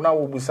now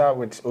we'll be start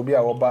with Obi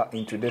Awoba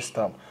into this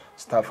stuff.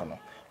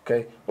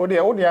 Okay.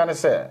 Odiana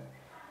said,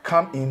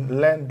 come in,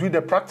 learn, do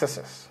the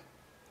practices.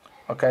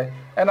 Okay.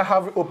 And I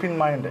have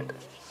open-minded.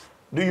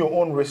 Do your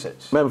own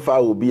research. Yeah.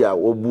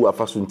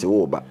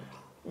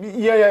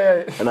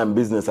 And I'm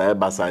business. I have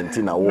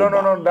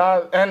No.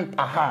 That and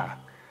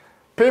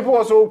people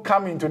also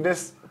come into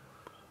this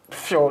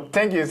field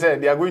thinking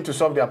they are going to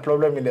solve their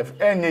problem in the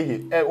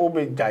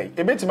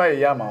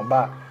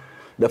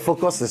the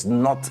focus is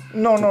not to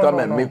come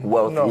and make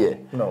wealth here.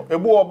 No.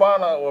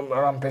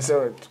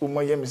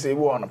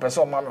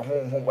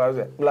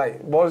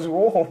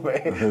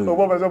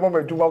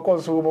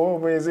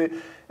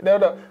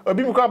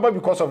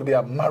 Because of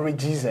their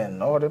marriages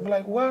and all, they'll be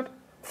like, what?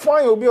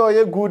 Fine, you'll be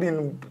all good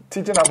in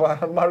teaching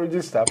about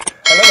marriage stuff,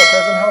 and let the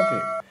person help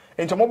you.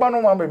 In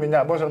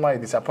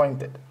Tomobano,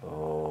 disappointed.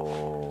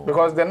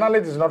 Because the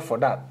knowledge is not for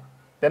that.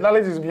 The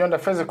knowledge is beyond the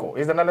physical.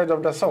 It's the knowledge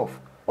of the self.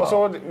 Wow.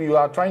 Also, you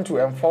are trying to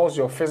enforce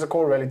your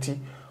physical reality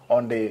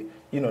on the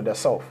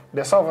self.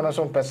 The self and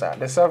also person.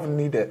 The self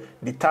need a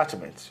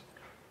detachment.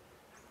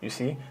 You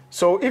see?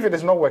 So if it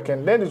is not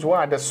working, then it's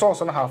why the source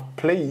don't have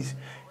placed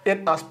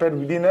an aspect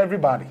within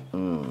everybody.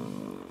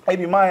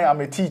 Maybe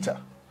I'm a teacher,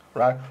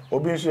 right? Or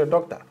be a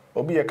doctor,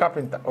 or be a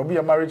carpenter, or be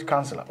a marriage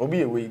counselor, or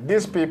be a way.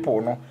 These people,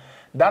 no,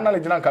 that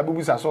knowledge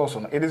is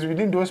also, it is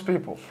within those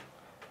people.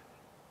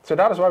 So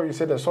that is why we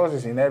say the source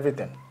is in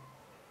everything.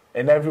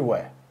 and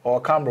everywhere,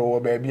 or camera, or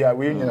baby,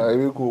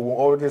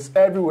 or this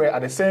everywhere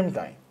at the same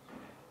time.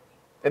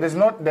 It is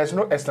not. There's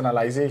no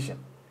externalization.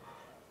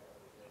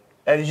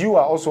 And you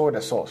are also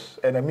the source,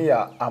 and me,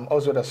 I'm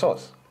also the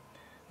source.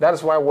 That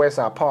is why words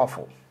are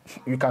powerful.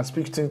 You can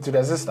speak things to the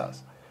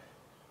existence.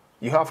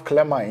 You have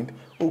clear mind.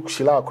 And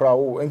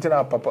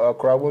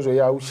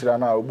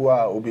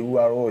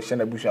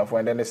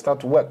then they start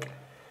to work.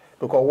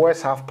 Because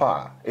words have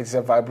power. It's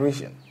a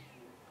vibration.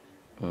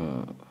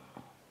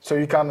 So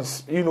you can,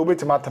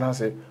 wait a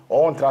say,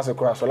 or on transit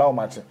cross, allow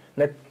much.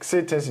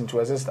 Say things into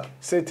existence.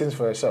 Say things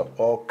for yourself.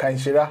 Or can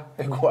shira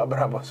go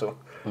abraba so.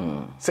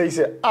 Say,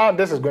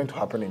 this is going to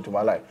happen into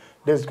my life.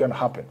 This is going to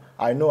happen.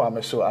 I know I'm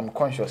a soul. I'm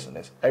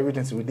consciousness.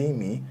 Everything's within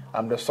me.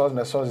 I'm the source, and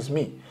the source is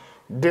me.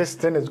 This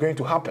thing is going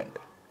to happen.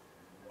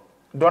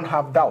 Don't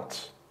have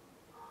doubts,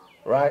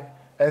 right?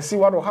 And see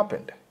what will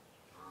happen.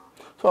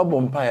 So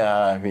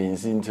empire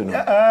means into no.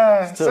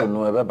 Still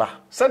no.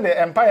 So the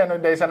empire,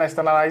 there is an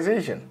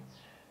externalization,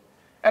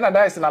 and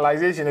that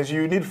externalization is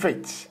you need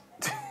faith.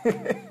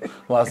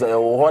 Well, so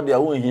what they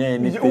are here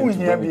anything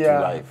to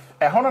life.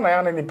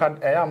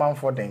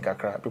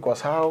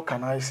 Because how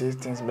can I say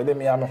things?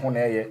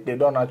 They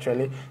don't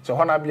actually.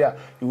 So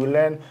you will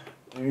learn.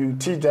 You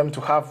teach them to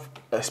have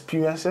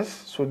experiences,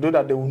 so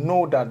that they will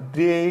know that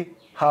they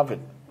have it.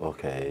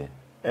 Okay.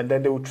 And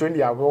then they will train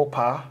their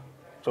willpower.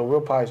 So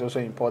willpower is also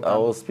important. I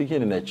was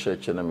speaking in a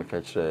church and I'm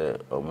catch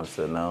almost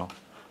now.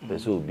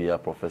 This will be a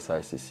professor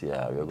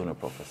CCI. We're going to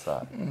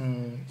prophesy.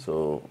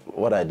 So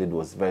what I did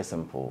was very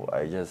simple.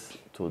 I just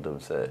told them,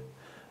 say,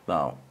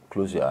 now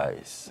close your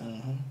eyes.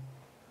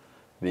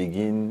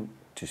 Begin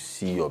to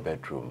see your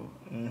bedroom.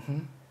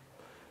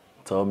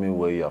 Tell me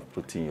where you have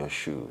put in your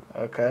shoe.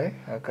 Okay.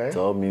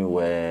 Tell me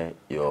where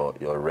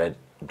your red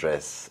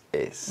dress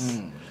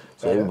is.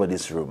 So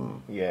everybody's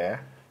room. Yeah.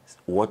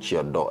 Watch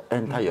your door.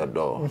 Enter your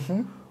door.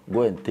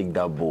 Go and take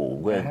that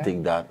bowl. Go and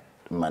take that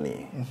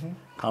money.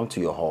 Come to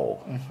your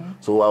hall.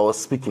 So I was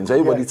speaking. So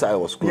everybody thought I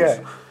was close.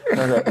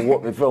 I was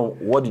like,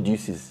 what did you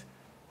see?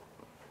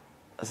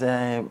 I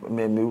said,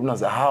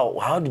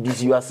 how did you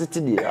see? You are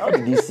sitting there. How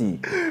did you see?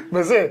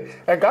 But say,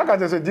 I can't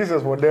just say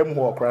Jesus for them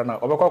walk right now.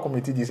 Or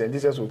committee Jesus, and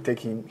Jesus will take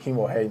him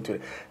or her into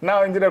it.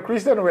 Now, into the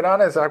Christian, when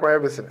I say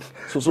everything.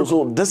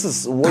 So this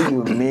is what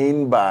you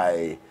mean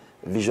by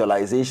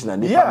visualization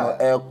and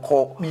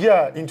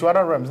into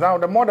other realms. Now,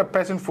 the more the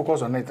person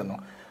focuses on it,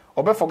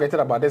 or forgetting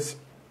about this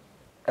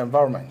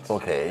environment.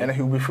 Okay. And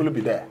he will fully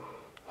be there.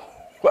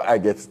 Well, I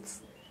get it.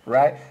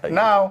 Right?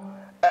 Now,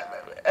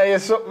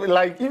 so,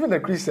 like even the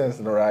Christians,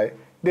 right?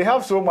 They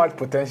have so much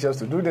potential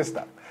to do this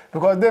stuff.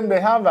 Because then they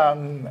have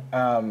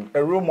a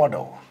role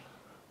model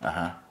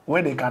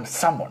where they can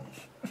summon.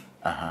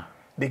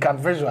 They can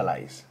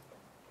visualize.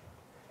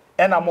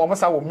 And I'm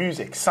almost with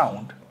music,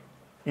 sound.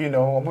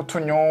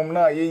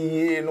 Whatever.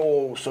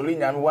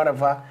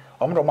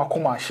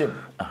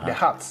 The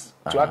hearts,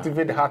 to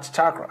activate the heart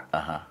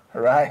chakra.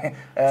 Right?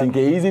 I think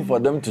it's easy for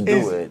them to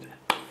do it.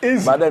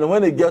 But then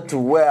when they get to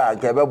where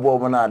then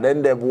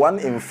the one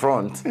in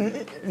front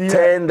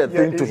turn the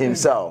thing to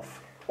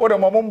himself. Oh, the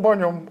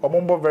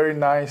mombo very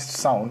nice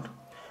sound.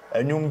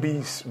 And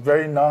Yumbi's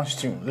very nice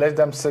tune. Let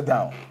them sit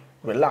down,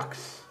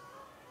 relax.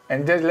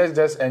 And let's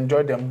just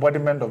enjoy the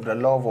embodiment of the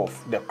love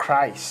of the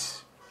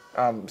Christ.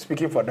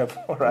 Speaking for the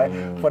right?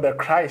 For the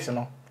Christ,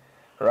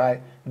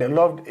 right? The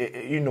love,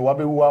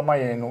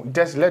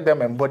 just let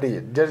them embody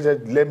it. Just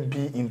let them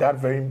be in that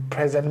very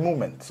present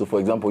moment. So, for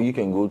example, you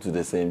can go to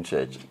the same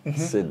church,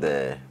 sit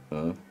there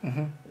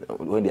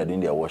when they are doing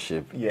their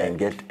worship and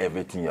get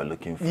everything you're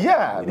looking for.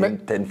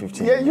 Within 10,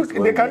 15 minutes.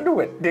 They can do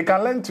it. They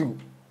can learn to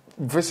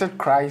visit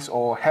Christ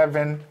or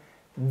heaven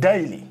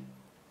daily.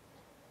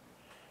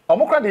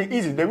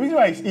 The reason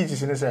why it's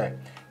easy is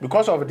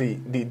because of the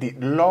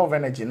love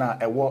energy now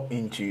I walk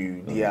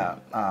into their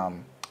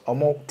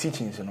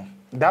teachings,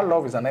 That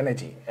love is an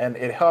energy, and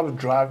it helps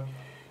drive,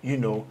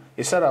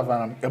 it's sort of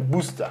a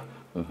booster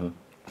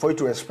for you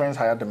to experience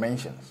higher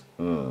dimensions.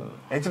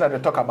 Anything that they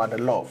talk about the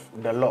love,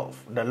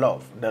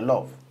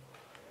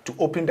 to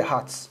open the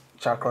heart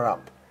chakra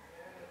up.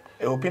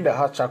 It open the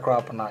heart chakra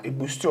up now. It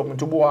boosts you up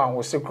into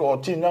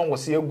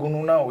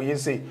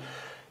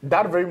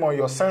that very moment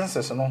your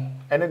senses, and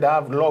that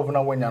have love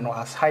now when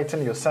has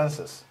heightened your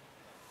senses.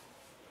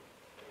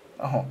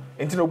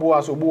 Into the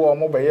boas or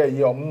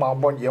your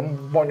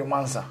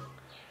mansa.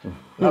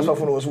 That's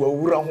often was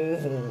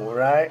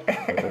right?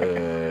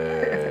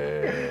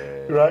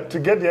 Right, to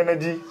get the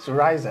energy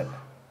rising,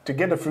 to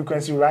get the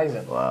frequency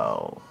rising.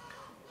 Wow.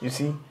 You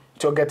see,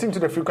 to get into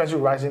the frequency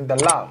rising, the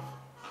love,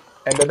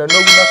 and then the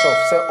nobleness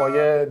of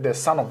the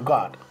Son of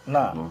God.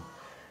 Now,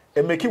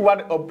 it make it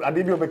what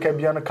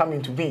Adibio come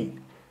into being.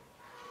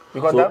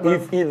 Because so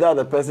if either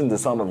the person is the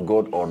Son of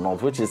God or not,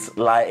 which is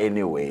lie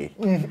anyway,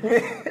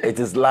 it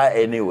is lie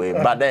anyway.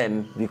 But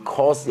then,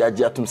 because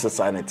Yajatum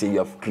society, you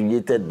have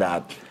created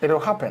that. It will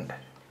happen.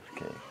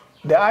 Okay.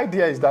 The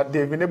idea is that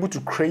they've been able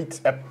to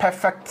create a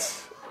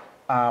perfect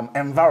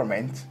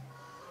environment,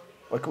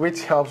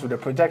 which helps with the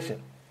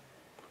projection.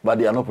 But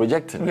they are not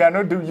projecting. They are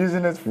not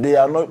using it. They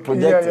are not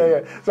projecting.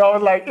 Yeah. So I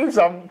was like, if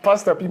some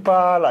pastor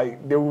people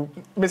like they will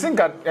missing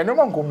cat and no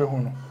one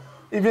come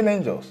even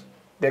angels,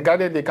 they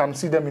guided, they can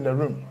see them in the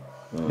room.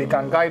 They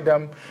can guide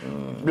them,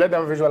 let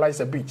them visualize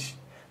the beach.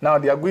 Now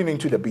they are going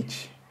into the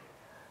beach.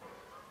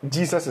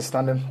 Jesus is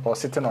standing or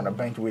sitting on a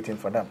bench waiting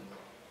for them.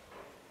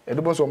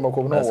 Let's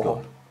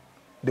go.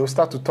 They will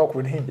start to talk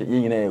with him.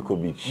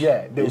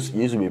 Yeah, they used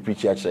to be a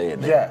preacher.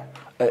 Yeah.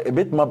 A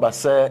bit more,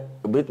 but a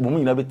bit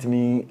more, a bit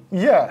me.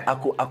 Yeah.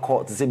 I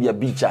caught to say be a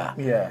beach.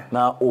 Yeah.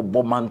 Now, oh,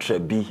 mantra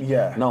be.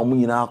 Yeah. Now,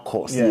 we now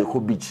caught see a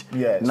beach.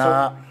 Yeah.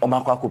 Now,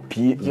 Omako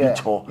P.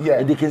 Beach.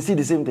 Yeah. They can see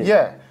the same thing.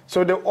 Yeah.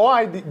 So the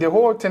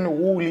whole thing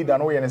will lead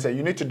and way and say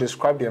you need to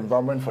describe the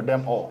environment for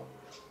them all.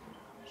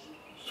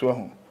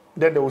 So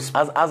then they will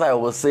as I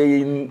was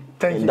saying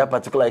in that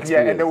particular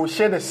experience. Yeah, and they will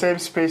share the same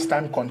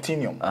space-time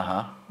continuum.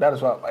 That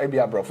is what I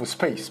brought for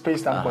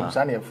space-time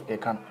continuum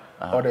can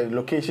or the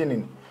location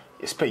in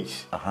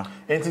space.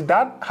 And to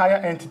that higher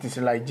entities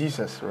like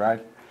Jesus,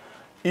 right?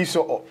 Is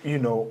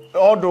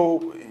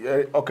although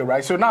okay,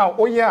 right? So now,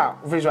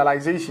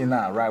 visualization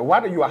now, right?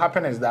 What you are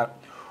happening is that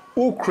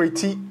who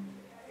create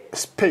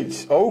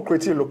space or who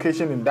create a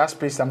location in that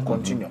space-time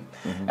continuum,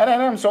 and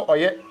then I'm so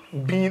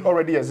being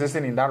already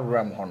existing in that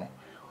realm,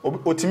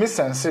 ultimately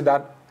sense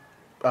that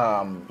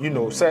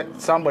say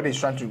somebody is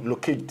trying to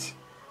locate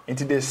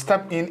until they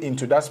step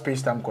into that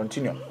space-time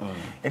continuum.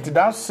 Into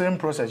that same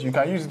process, you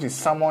can use it to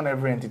summon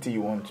every entity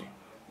you want to.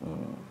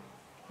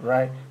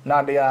 Right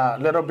now, they are a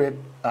little bit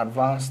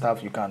advanced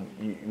stuff. You can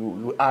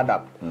you add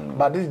up,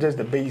 but this is just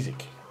the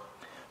basic.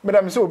 But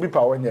I'm so be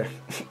power here,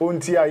 or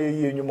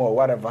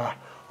whatever,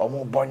 or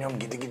more bonyum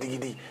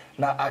giddy.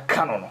 Now I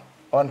cannot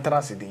on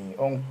transiting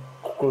on.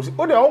 Closing.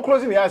 Oh, they are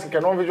closing the eyes. You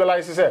cannot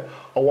visualize it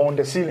or on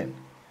the ceiling.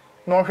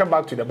 No, come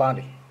back to the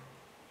body.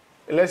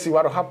 Let's see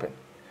what will happen.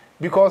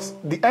 Because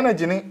the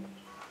energy.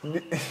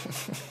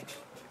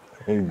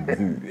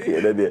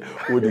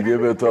 What did you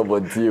ever talk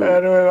about you?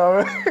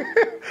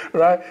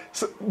 Right?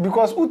 So,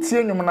 because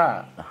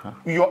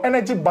your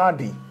energy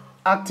body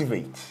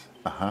activates.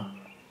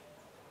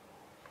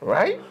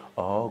 Right?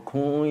 Oh,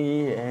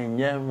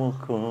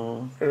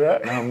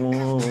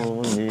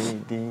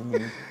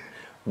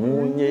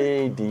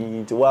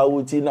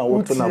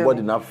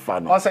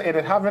 also, it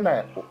is having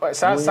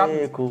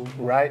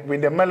right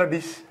with the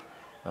melodies.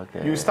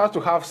 Okay. You start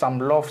to have some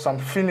love, some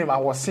feeling. I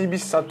was seeing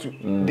start to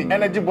the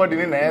energy body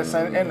in the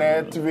essence and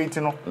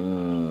activating.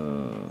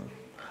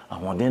 I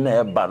want to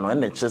know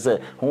and it says,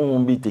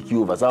 "Home be take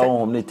you over." So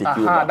home take you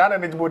over. That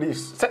energy body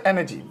is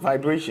energy,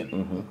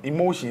 vibration,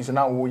 emotions, and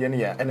now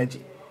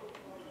energy,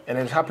 and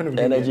it's happening.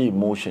 With Energy,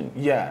 emotion.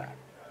 Yeah,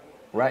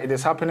 right. It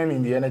is happening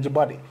in the energy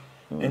body.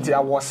 Until I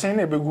was saying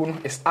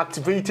it's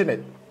activating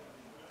it.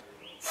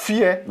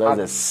 Fear. That's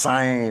a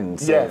sign.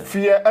 Yeah,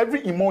 fear.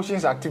 Every emotion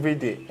is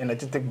activated in the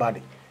energetic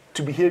body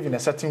to behave in a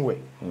certain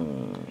way.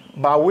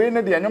 But when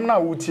the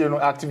animal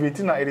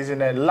activating it is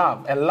in a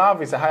love, and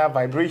love is a higher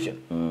vibration.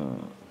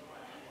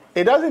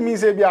 It doesn't mean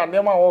say be a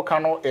nema or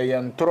cano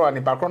a throw and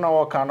nipacona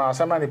or cano,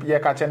 someone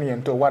catching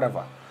into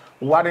whatever.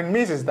 What it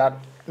means is that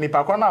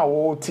nipacona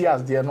or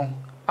tears there no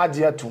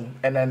adiatum,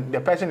 and then the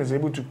person is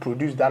able to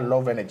produce that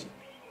love energy.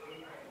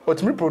 But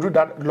to me produce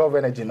that love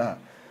energy now,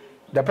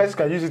 the person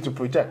can use it to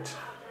project.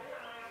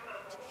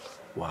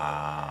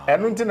 Wow.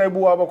 And nothing I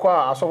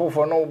saw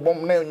for no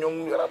bomb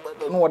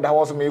no that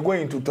was me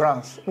going into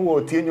trance. No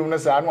it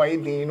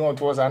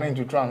was an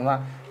into trance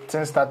now.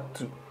 Things start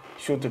to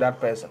show to that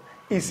person.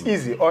 It's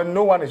easy, or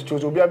no one is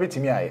chosen to be a bit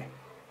me.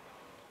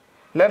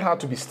 Learn how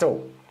to be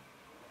still.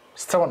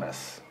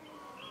 Stillness.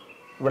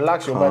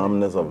 Relax your body.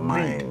 Calmness of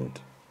mind.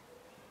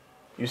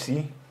 You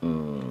see?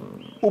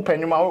 Open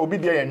your mouth,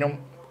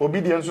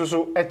 obedience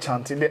also a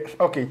chanting.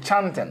 Okay,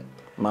 chanting.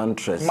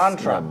 Mantra.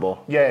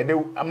 Yeah,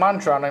 a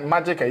mantra and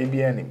magic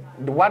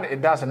the what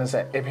it does and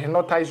say it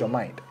hypnotize your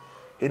mind.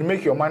 It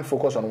make your mind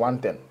focus on one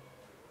thing.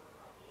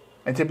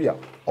 And tell you,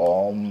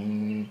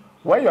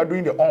 when you are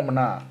doing the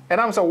now,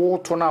 and I'm saying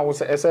what to now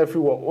was as if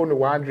you were only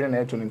wondering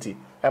eternity.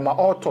 And my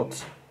all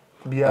thoughts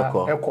be a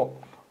echo.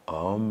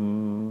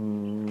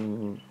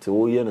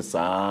 So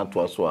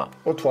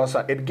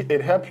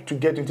it helps to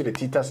get into the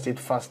theta state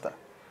faster.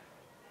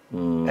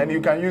 And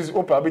you can use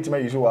Oprah bit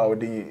use the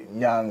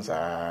nyans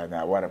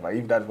whatever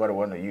if that's what I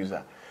want to use.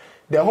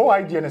 The whole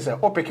idea is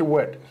pick a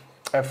word,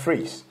 a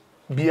phrase,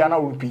 be an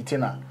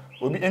repeating.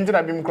 Will be ended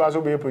up being class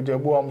will be able to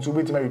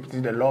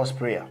repeat the Lord's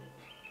Prayer.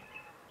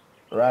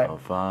 Right? Our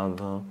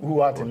Father,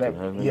 who art in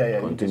heaven. Yeah.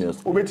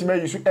 Continuous.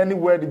 Use any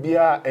word be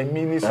a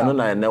meaning.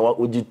 I know what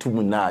would you to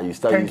me now? You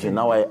start using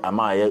now. Am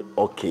I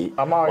okay?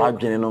 Am I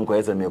getting on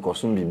question? Me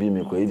costume be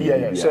me.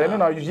 Yeah. So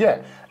no,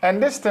 yeah.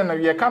 And this thing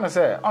you kind of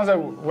say,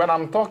 when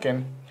I'm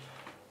talking,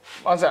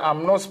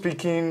 I'm not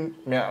speaking.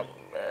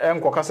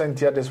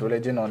 This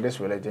religion on this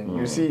religion.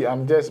 You see,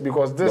 I'm just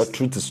because this. The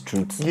truth is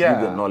truth. Yeah.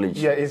 The knowledge.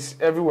 Yeah, it's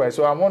everywhere.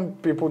 So I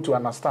want people to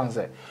understand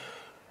that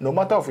no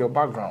matter of your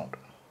background.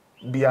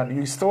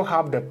 You still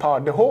have the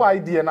power. The whole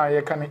idea now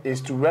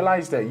is to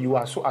realize that you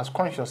are so as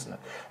consciousness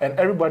and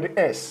everybody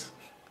else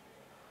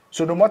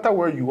So no matter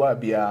where you are,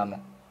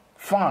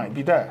 fine,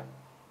 be there.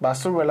 But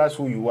still realize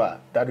who you are,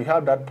 that you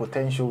have that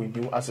potential with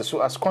you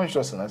as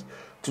consciousness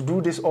to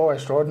do this all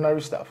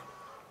extraordinary stuff.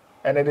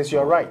 And it is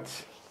your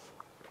right.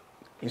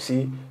 You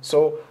see?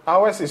 So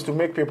ours is to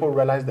make people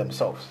realize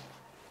themselves.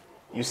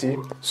 You see?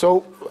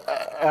 So,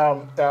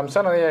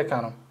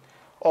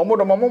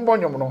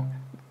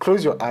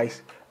 close your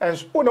eyes and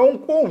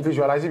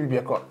visualize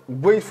it.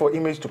 Wait for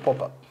image to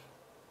pop up.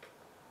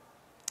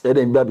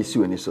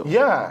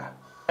 Yeah.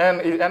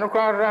 And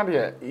around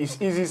here,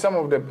 it's easy. Some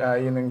of the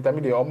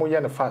intermediate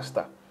almost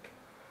faster.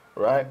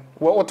 Right?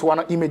 What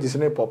one images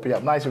in a pop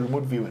up? Nice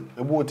remote viewing.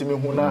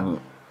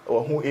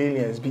 Or who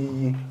aliens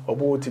be, or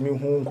both me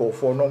who go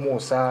for no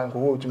more sang,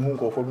 who to who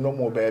go for no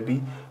more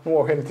baby, no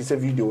more anything to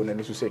video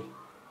and to say.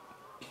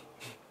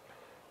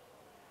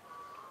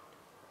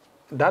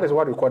 That is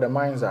what we call the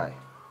mind's eye.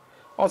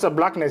 Also,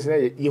 blackness in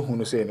a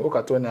saying,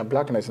 okay, to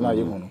blackness now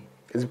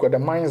it's because the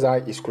mind's eye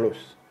is closed.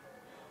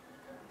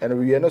 And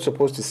we are not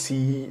supposed to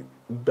see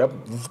that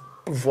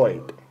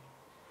void.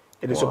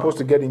 It is supposed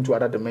to get into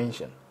another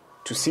dimension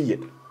to see it.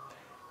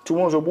 Two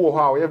months ago,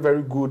 how we are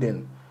very good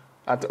in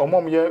at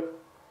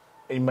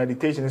in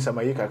meditation is a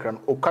mayika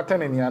or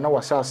cutting in yana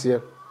was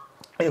here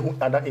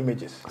other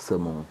images.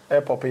 Some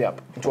pop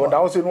up. To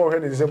also know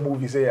when it's a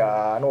movie say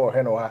no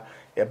heno a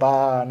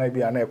bar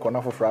maybe an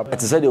corner for frap. It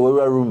said the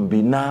room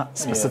be now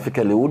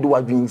specifically would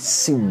what being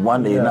see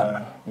one day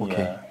now.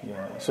 Okay.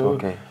 Yeah. So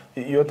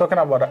you're talking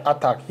about the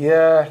attack,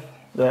 yeah.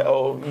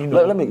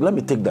 Let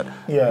me take that.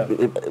 Yeah.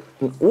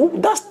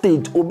 That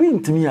stage will be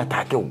into me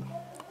attack you.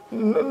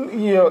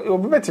 Yeah, it will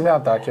be better me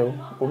attack you.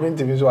 Will be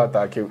into me to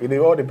attack you. It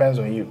all depends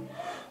on you.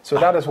 So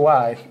that is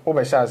why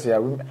overshares here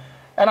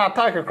and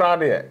attack a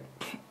crowd here.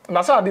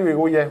 That's how we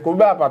go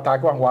back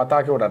attack one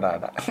attack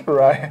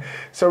right.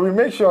 So we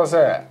make sure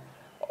say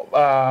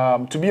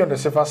to be on the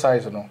safer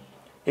side, you know.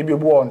 If you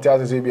go on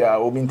tells us maybe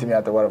will be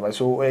intimate or whatever.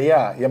 So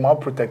yeah, you're more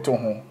protected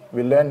home.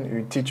 We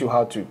teach you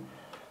how to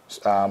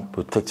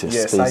protect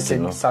your space,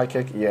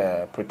 psychic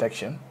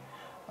protection.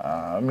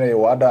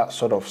 Other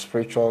sort of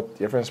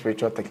different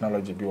spiritual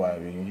technology we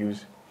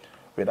use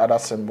with other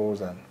symbols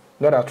and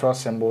not actual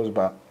symbols,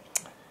 but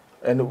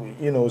so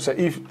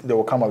if they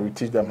will come and we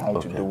teach them how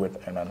to do it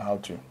and then how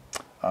to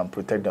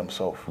protect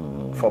themselves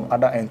from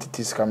other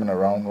entities coming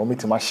around.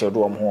 With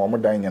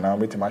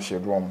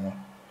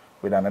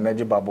an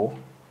energy bubble,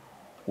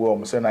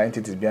 we send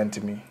entities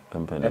behind me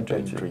and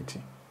penetrate.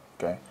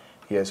 Okay.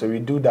 Yeah, so we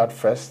do that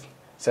first.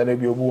 Say we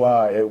be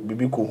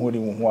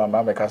holding who am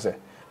I say.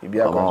 We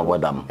there.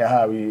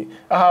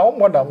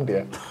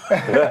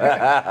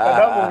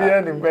 That will be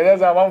ending.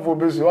 There's a one for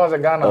business once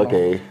again.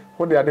 Okay.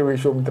 What the other way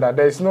show me that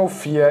there is no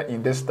fear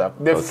in this stuff.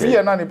 The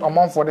fear not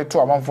amount for the 2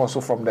 amount for so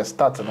from the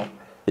start,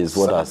 is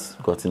what has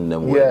gotten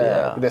them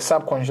where the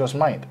subconscious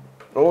mind.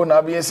 Oh,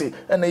 now be say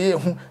and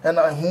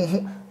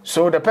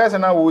so the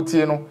person I would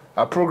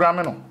a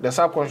programming the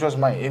subconscious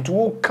mind into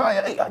who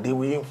kind they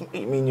way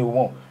mean you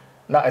won't.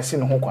 Now I see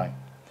no coin.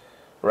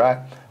 Right?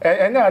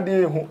 And now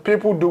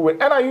people do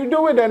it, and you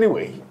do it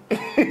anyway. So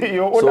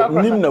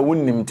Nimna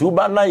wouldn't him too,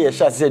 but now you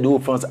shall say the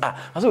friends.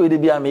 So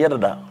it be a me and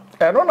on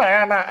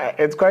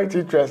it's quite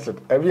interesting.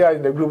 Every year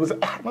in the group is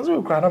must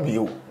we cry on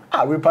you.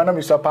 We panam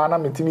is a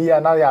panam to me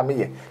and I am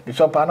here. You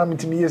saw panam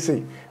to me,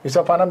 say, you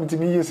saw panam to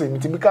me, say,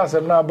 because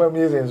I'm now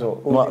Burmese. So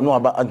no,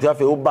 but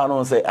until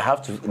Obanon say I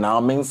have to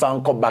now mean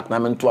some come back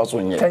now to us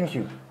when you thank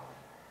you.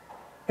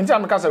 In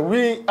time because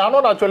we are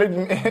not actually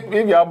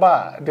maybe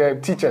about the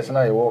teachers and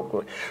I work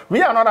with.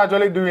 We are not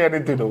actually doing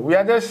anything though. We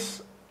are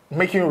just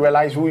making you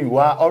realize who you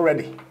are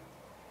already.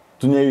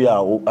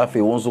 Yeah,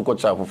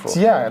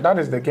 that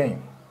is the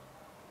game.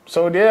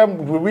 So the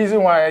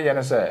reason why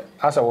I say,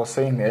 as I was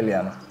saying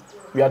earlier,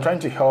 we are trying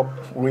to help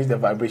raise the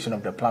vibration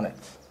of the planet.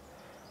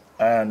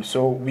 And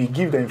so we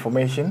give the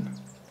information.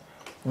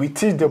 We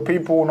teach the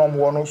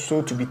people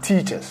so to be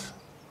teachers.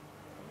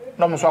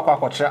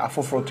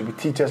 To be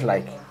teachers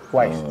like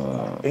wise.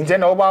 In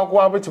general,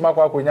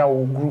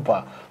 group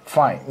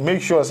fine.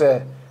 Make sure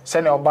say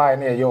send your buy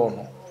near your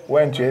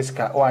when to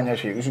esca or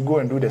you should go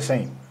and do the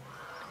same.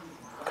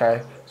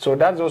 Okay, so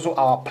that's also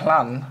our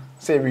plan.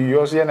 Say we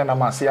use and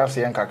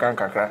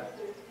kakra.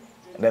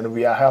 Then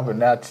we are helping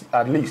that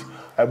at least.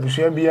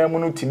 Abusia be a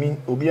mono to me,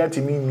 Obia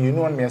to me, you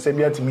know, and me say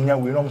be to me,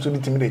 we don't so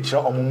to me the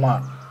child on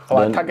man.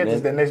 Our target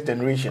is the next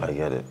generation. I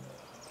get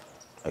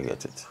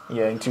it.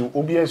 Yeah, until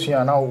OBS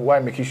here now, why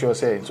making sure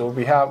say so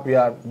we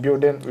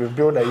build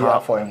a year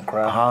for him.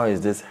 How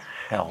is this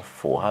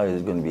helpful? How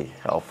is it going to be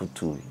helpful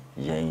to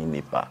Yen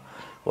Nipa?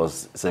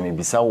 Because Semi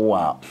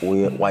Bisawa,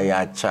 why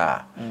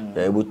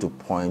they're able to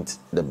point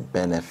the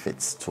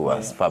benefits to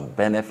us for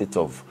benefit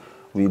of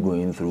we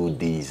going through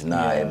these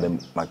now,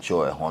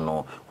 mature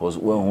honor. Because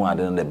when we are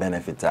the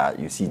benefit,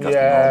 you see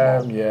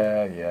that.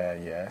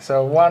 Yeah.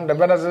 So one, the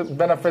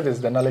benefit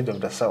is the knowledge of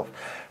the self.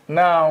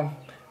 Now,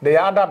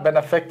 the other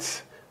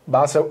benefits,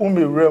 but so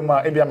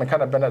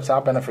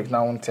benefit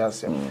now.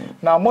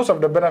 Now, most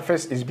of the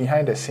benefits is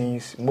behind the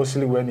scenes,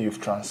 mostly when you've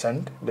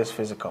transcended this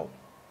physical.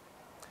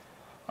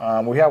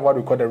 We have what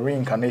we call the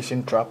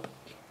reincarnation trap.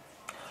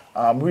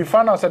 We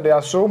found out that there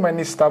are so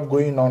many stuff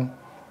going on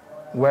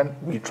when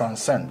we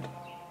transcend.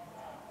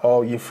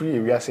 Or you free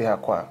we are say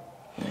hakwa.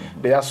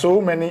 There are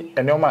so many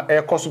and normal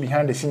air costs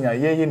behind the scene.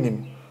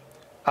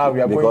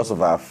 Because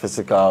of our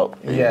physical.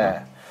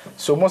 Yeah.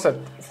 So most at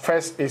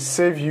first it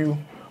save you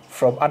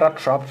from other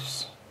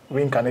traps,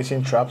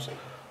 reincarnation traps,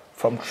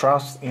 from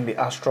traps in the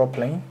astral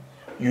plane.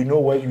 You know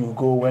where you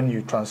go when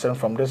you transcend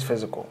from this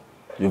physical.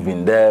 You've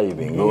been there, you've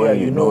been going,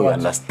 you know, you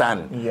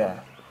understand.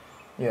 Yeah.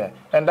 Yeah.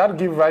 And that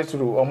gives rise to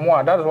or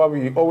more. That's why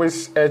we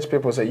always urge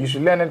people say you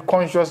should learn it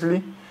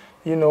consciously.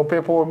 You know,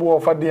 people who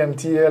offer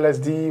DMT,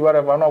 LSD,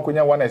 whatever, no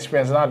one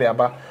experience now there,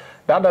 but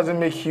that doesn't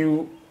make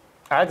you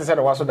I had to say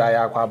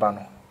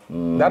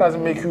that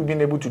doesn't make you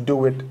being able to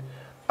do it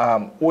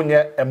when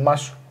you're a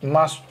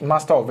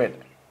master of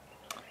it.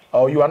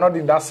 Or you are not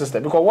in that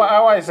system. Because what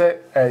I say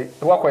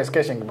what is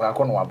catching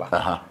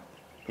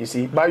you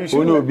see, but you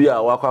should be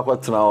a work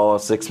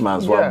 6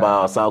 months,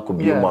 could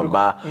be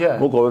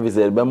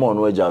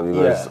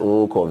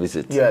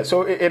visit. Yeah,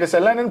 so it is a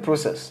learning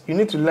process. You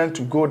need to learn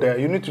to go there,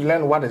 you need to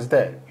learn what is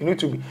there, you need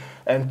to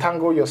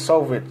entangle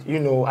yourself with, you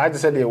know, I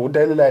just said the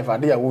daily life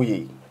idea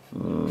you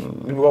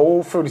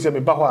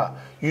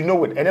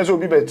know it, and also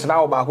be better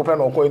now about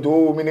no,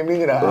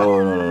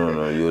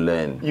 you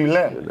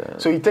learn.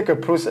 So you take a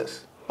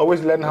process.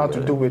 Always learn how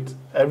to do it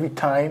every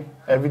time,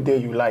 every day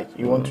you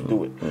want to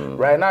do it.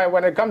 Right now,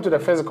 when it comes to the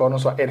physical,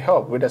 also it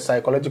helps with the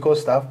psychological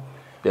stuff.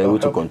 You're able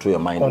to control your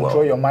mind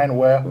your mind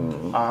well.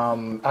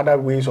 Other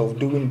ways of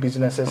doing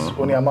businesses,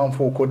 only amount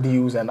for code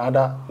deals and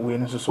other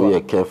ways. So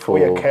you're careful.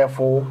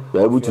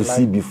 You're able to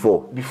see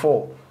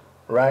before,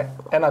 right?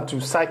 And to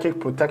psychic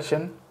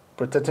protection,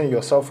 protecting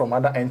yourself from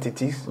other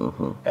entities.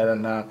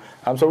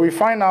 And so we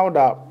find out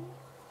that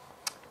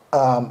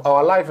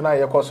our life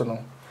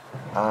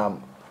now,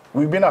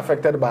 we've been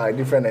affected by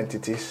different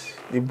entities,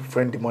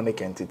 different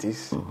demonic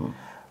entities.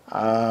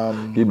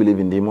 Do you believe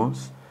in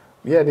demons?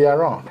 Yeah, they are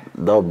around.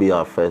 That'll be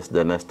our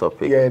the next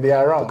topic. Yeah, they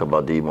are around. Talk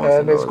about demons.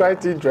 And it's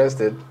quite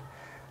interesting.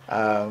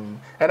 And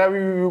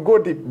we will go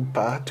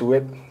deeper to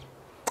it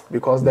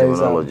because there is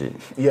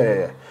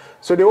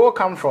So they all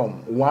come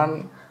from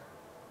one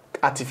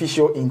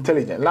artificial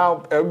intelligence.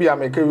 Now, I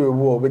make a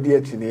war with the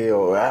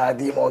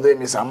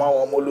demons,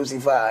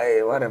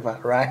 Lucifer, whatever,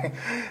 right?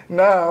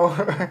 Now,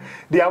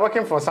 they are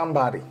working for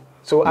somebody.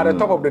 So at the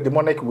top of the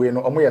demonic way,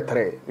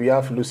 we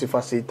have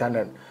Lucifer, Satan,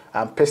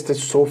 and Pestis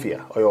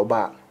Sophia or your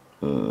bar.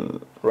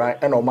 Right?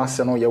 And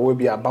Omasano, you will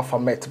be a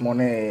Baphomet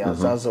money,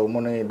 Azazel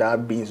money,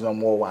 that beans no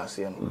more once.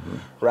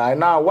 Right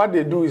now, what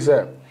they do is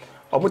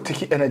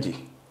take energy.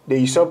 They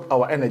usurp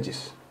our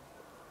energies.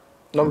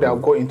 Now they will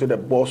go into the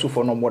boss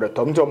for no more the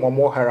top, into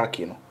more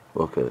hierarchy. No?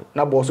 Okay.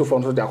 Now boss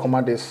for they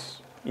command this,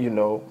 you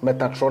know,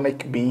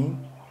 Metatronic being,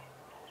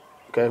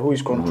 okay, who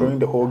is controlling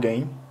the whole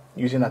game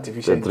using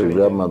artificial intelligence.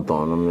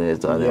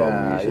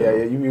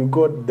 You will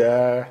go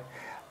there.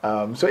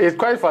 So it's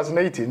quite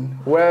fascinating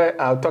where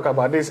I'll talk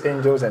about these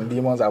angels and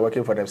demons are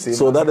working for the same.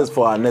 So that is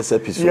for our next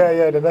episode.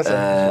 Yeah, the next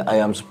episode. I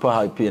am super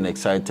happy and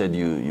excited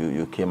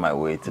you came my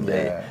way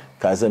today.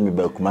 Kaze mi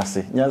be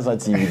Kumasi. Nyanza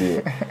TV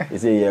there. You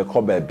say yeah,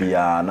 ko baby.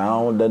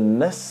 Now the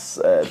next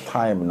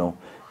time no,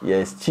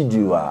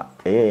 studio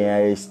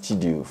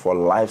studio for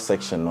live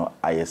section no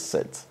I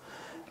set.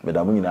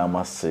 Madam you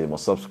must say more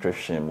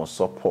subscription, more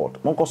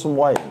support. More custom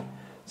why.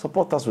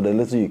 Support us with the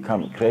little you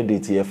come.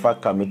 Credit here,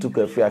 fact come. Took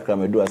a free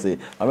account. Do I say?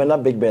 I mean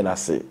that Big Ben I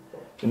say.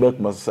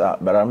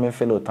 But I'm a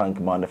fellow tank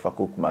man if I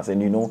cook mass,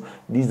 and you know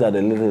these are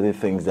the little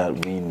things that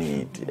we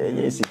need.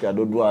 Yes, I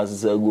don't do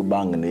as a good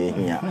bang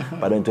here,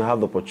 but then to have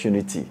the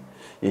opportunity,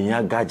 you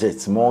have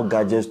gadgets, more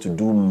gadgets to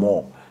do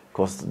more,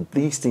 because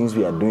these things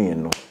we are doing, you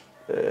know.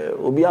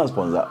 Obi an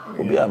sponsor,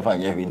 Obi an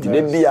fan everything.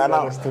 They be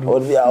now,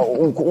 or they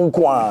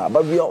are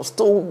but we are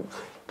still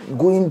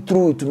going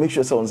through it to make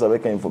sure someone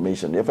has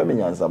information. If I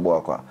mean answer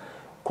boakwa,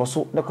 cause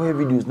so na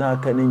videos na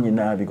kanin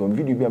na because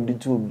video be am di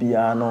to be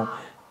no.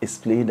 It's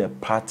played a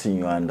part in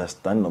your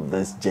understanding of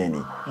this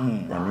journey.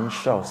 I mean,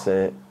 shall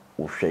say,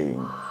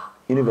 O'Shane,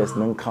 universe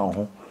non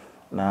count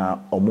na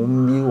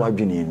omumbi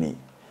wajuni.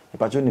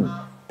 If I join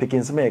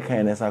picking some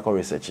kindness, I call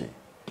research.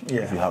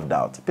 If you have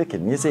doubt, pick it.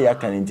 You say I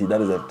can indeed,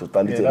 that is a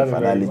totality and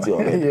finality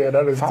of it. Yeah,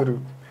 that is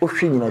true.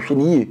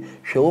 O'Shane,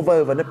 she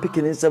over the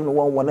picking in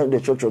 711 the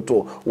church or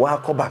two,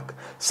 walk back,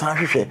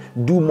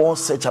 do more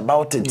search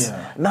about it.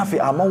 Nafi,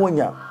 I'm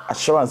on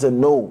assurance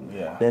and no,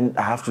 then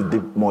I have to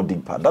dig more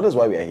deeper. That is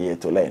why we are here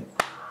to learn.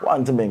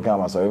 One thing,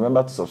 so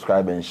remember to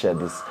subscribe and share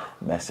this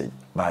message.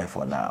 Bye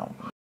for now.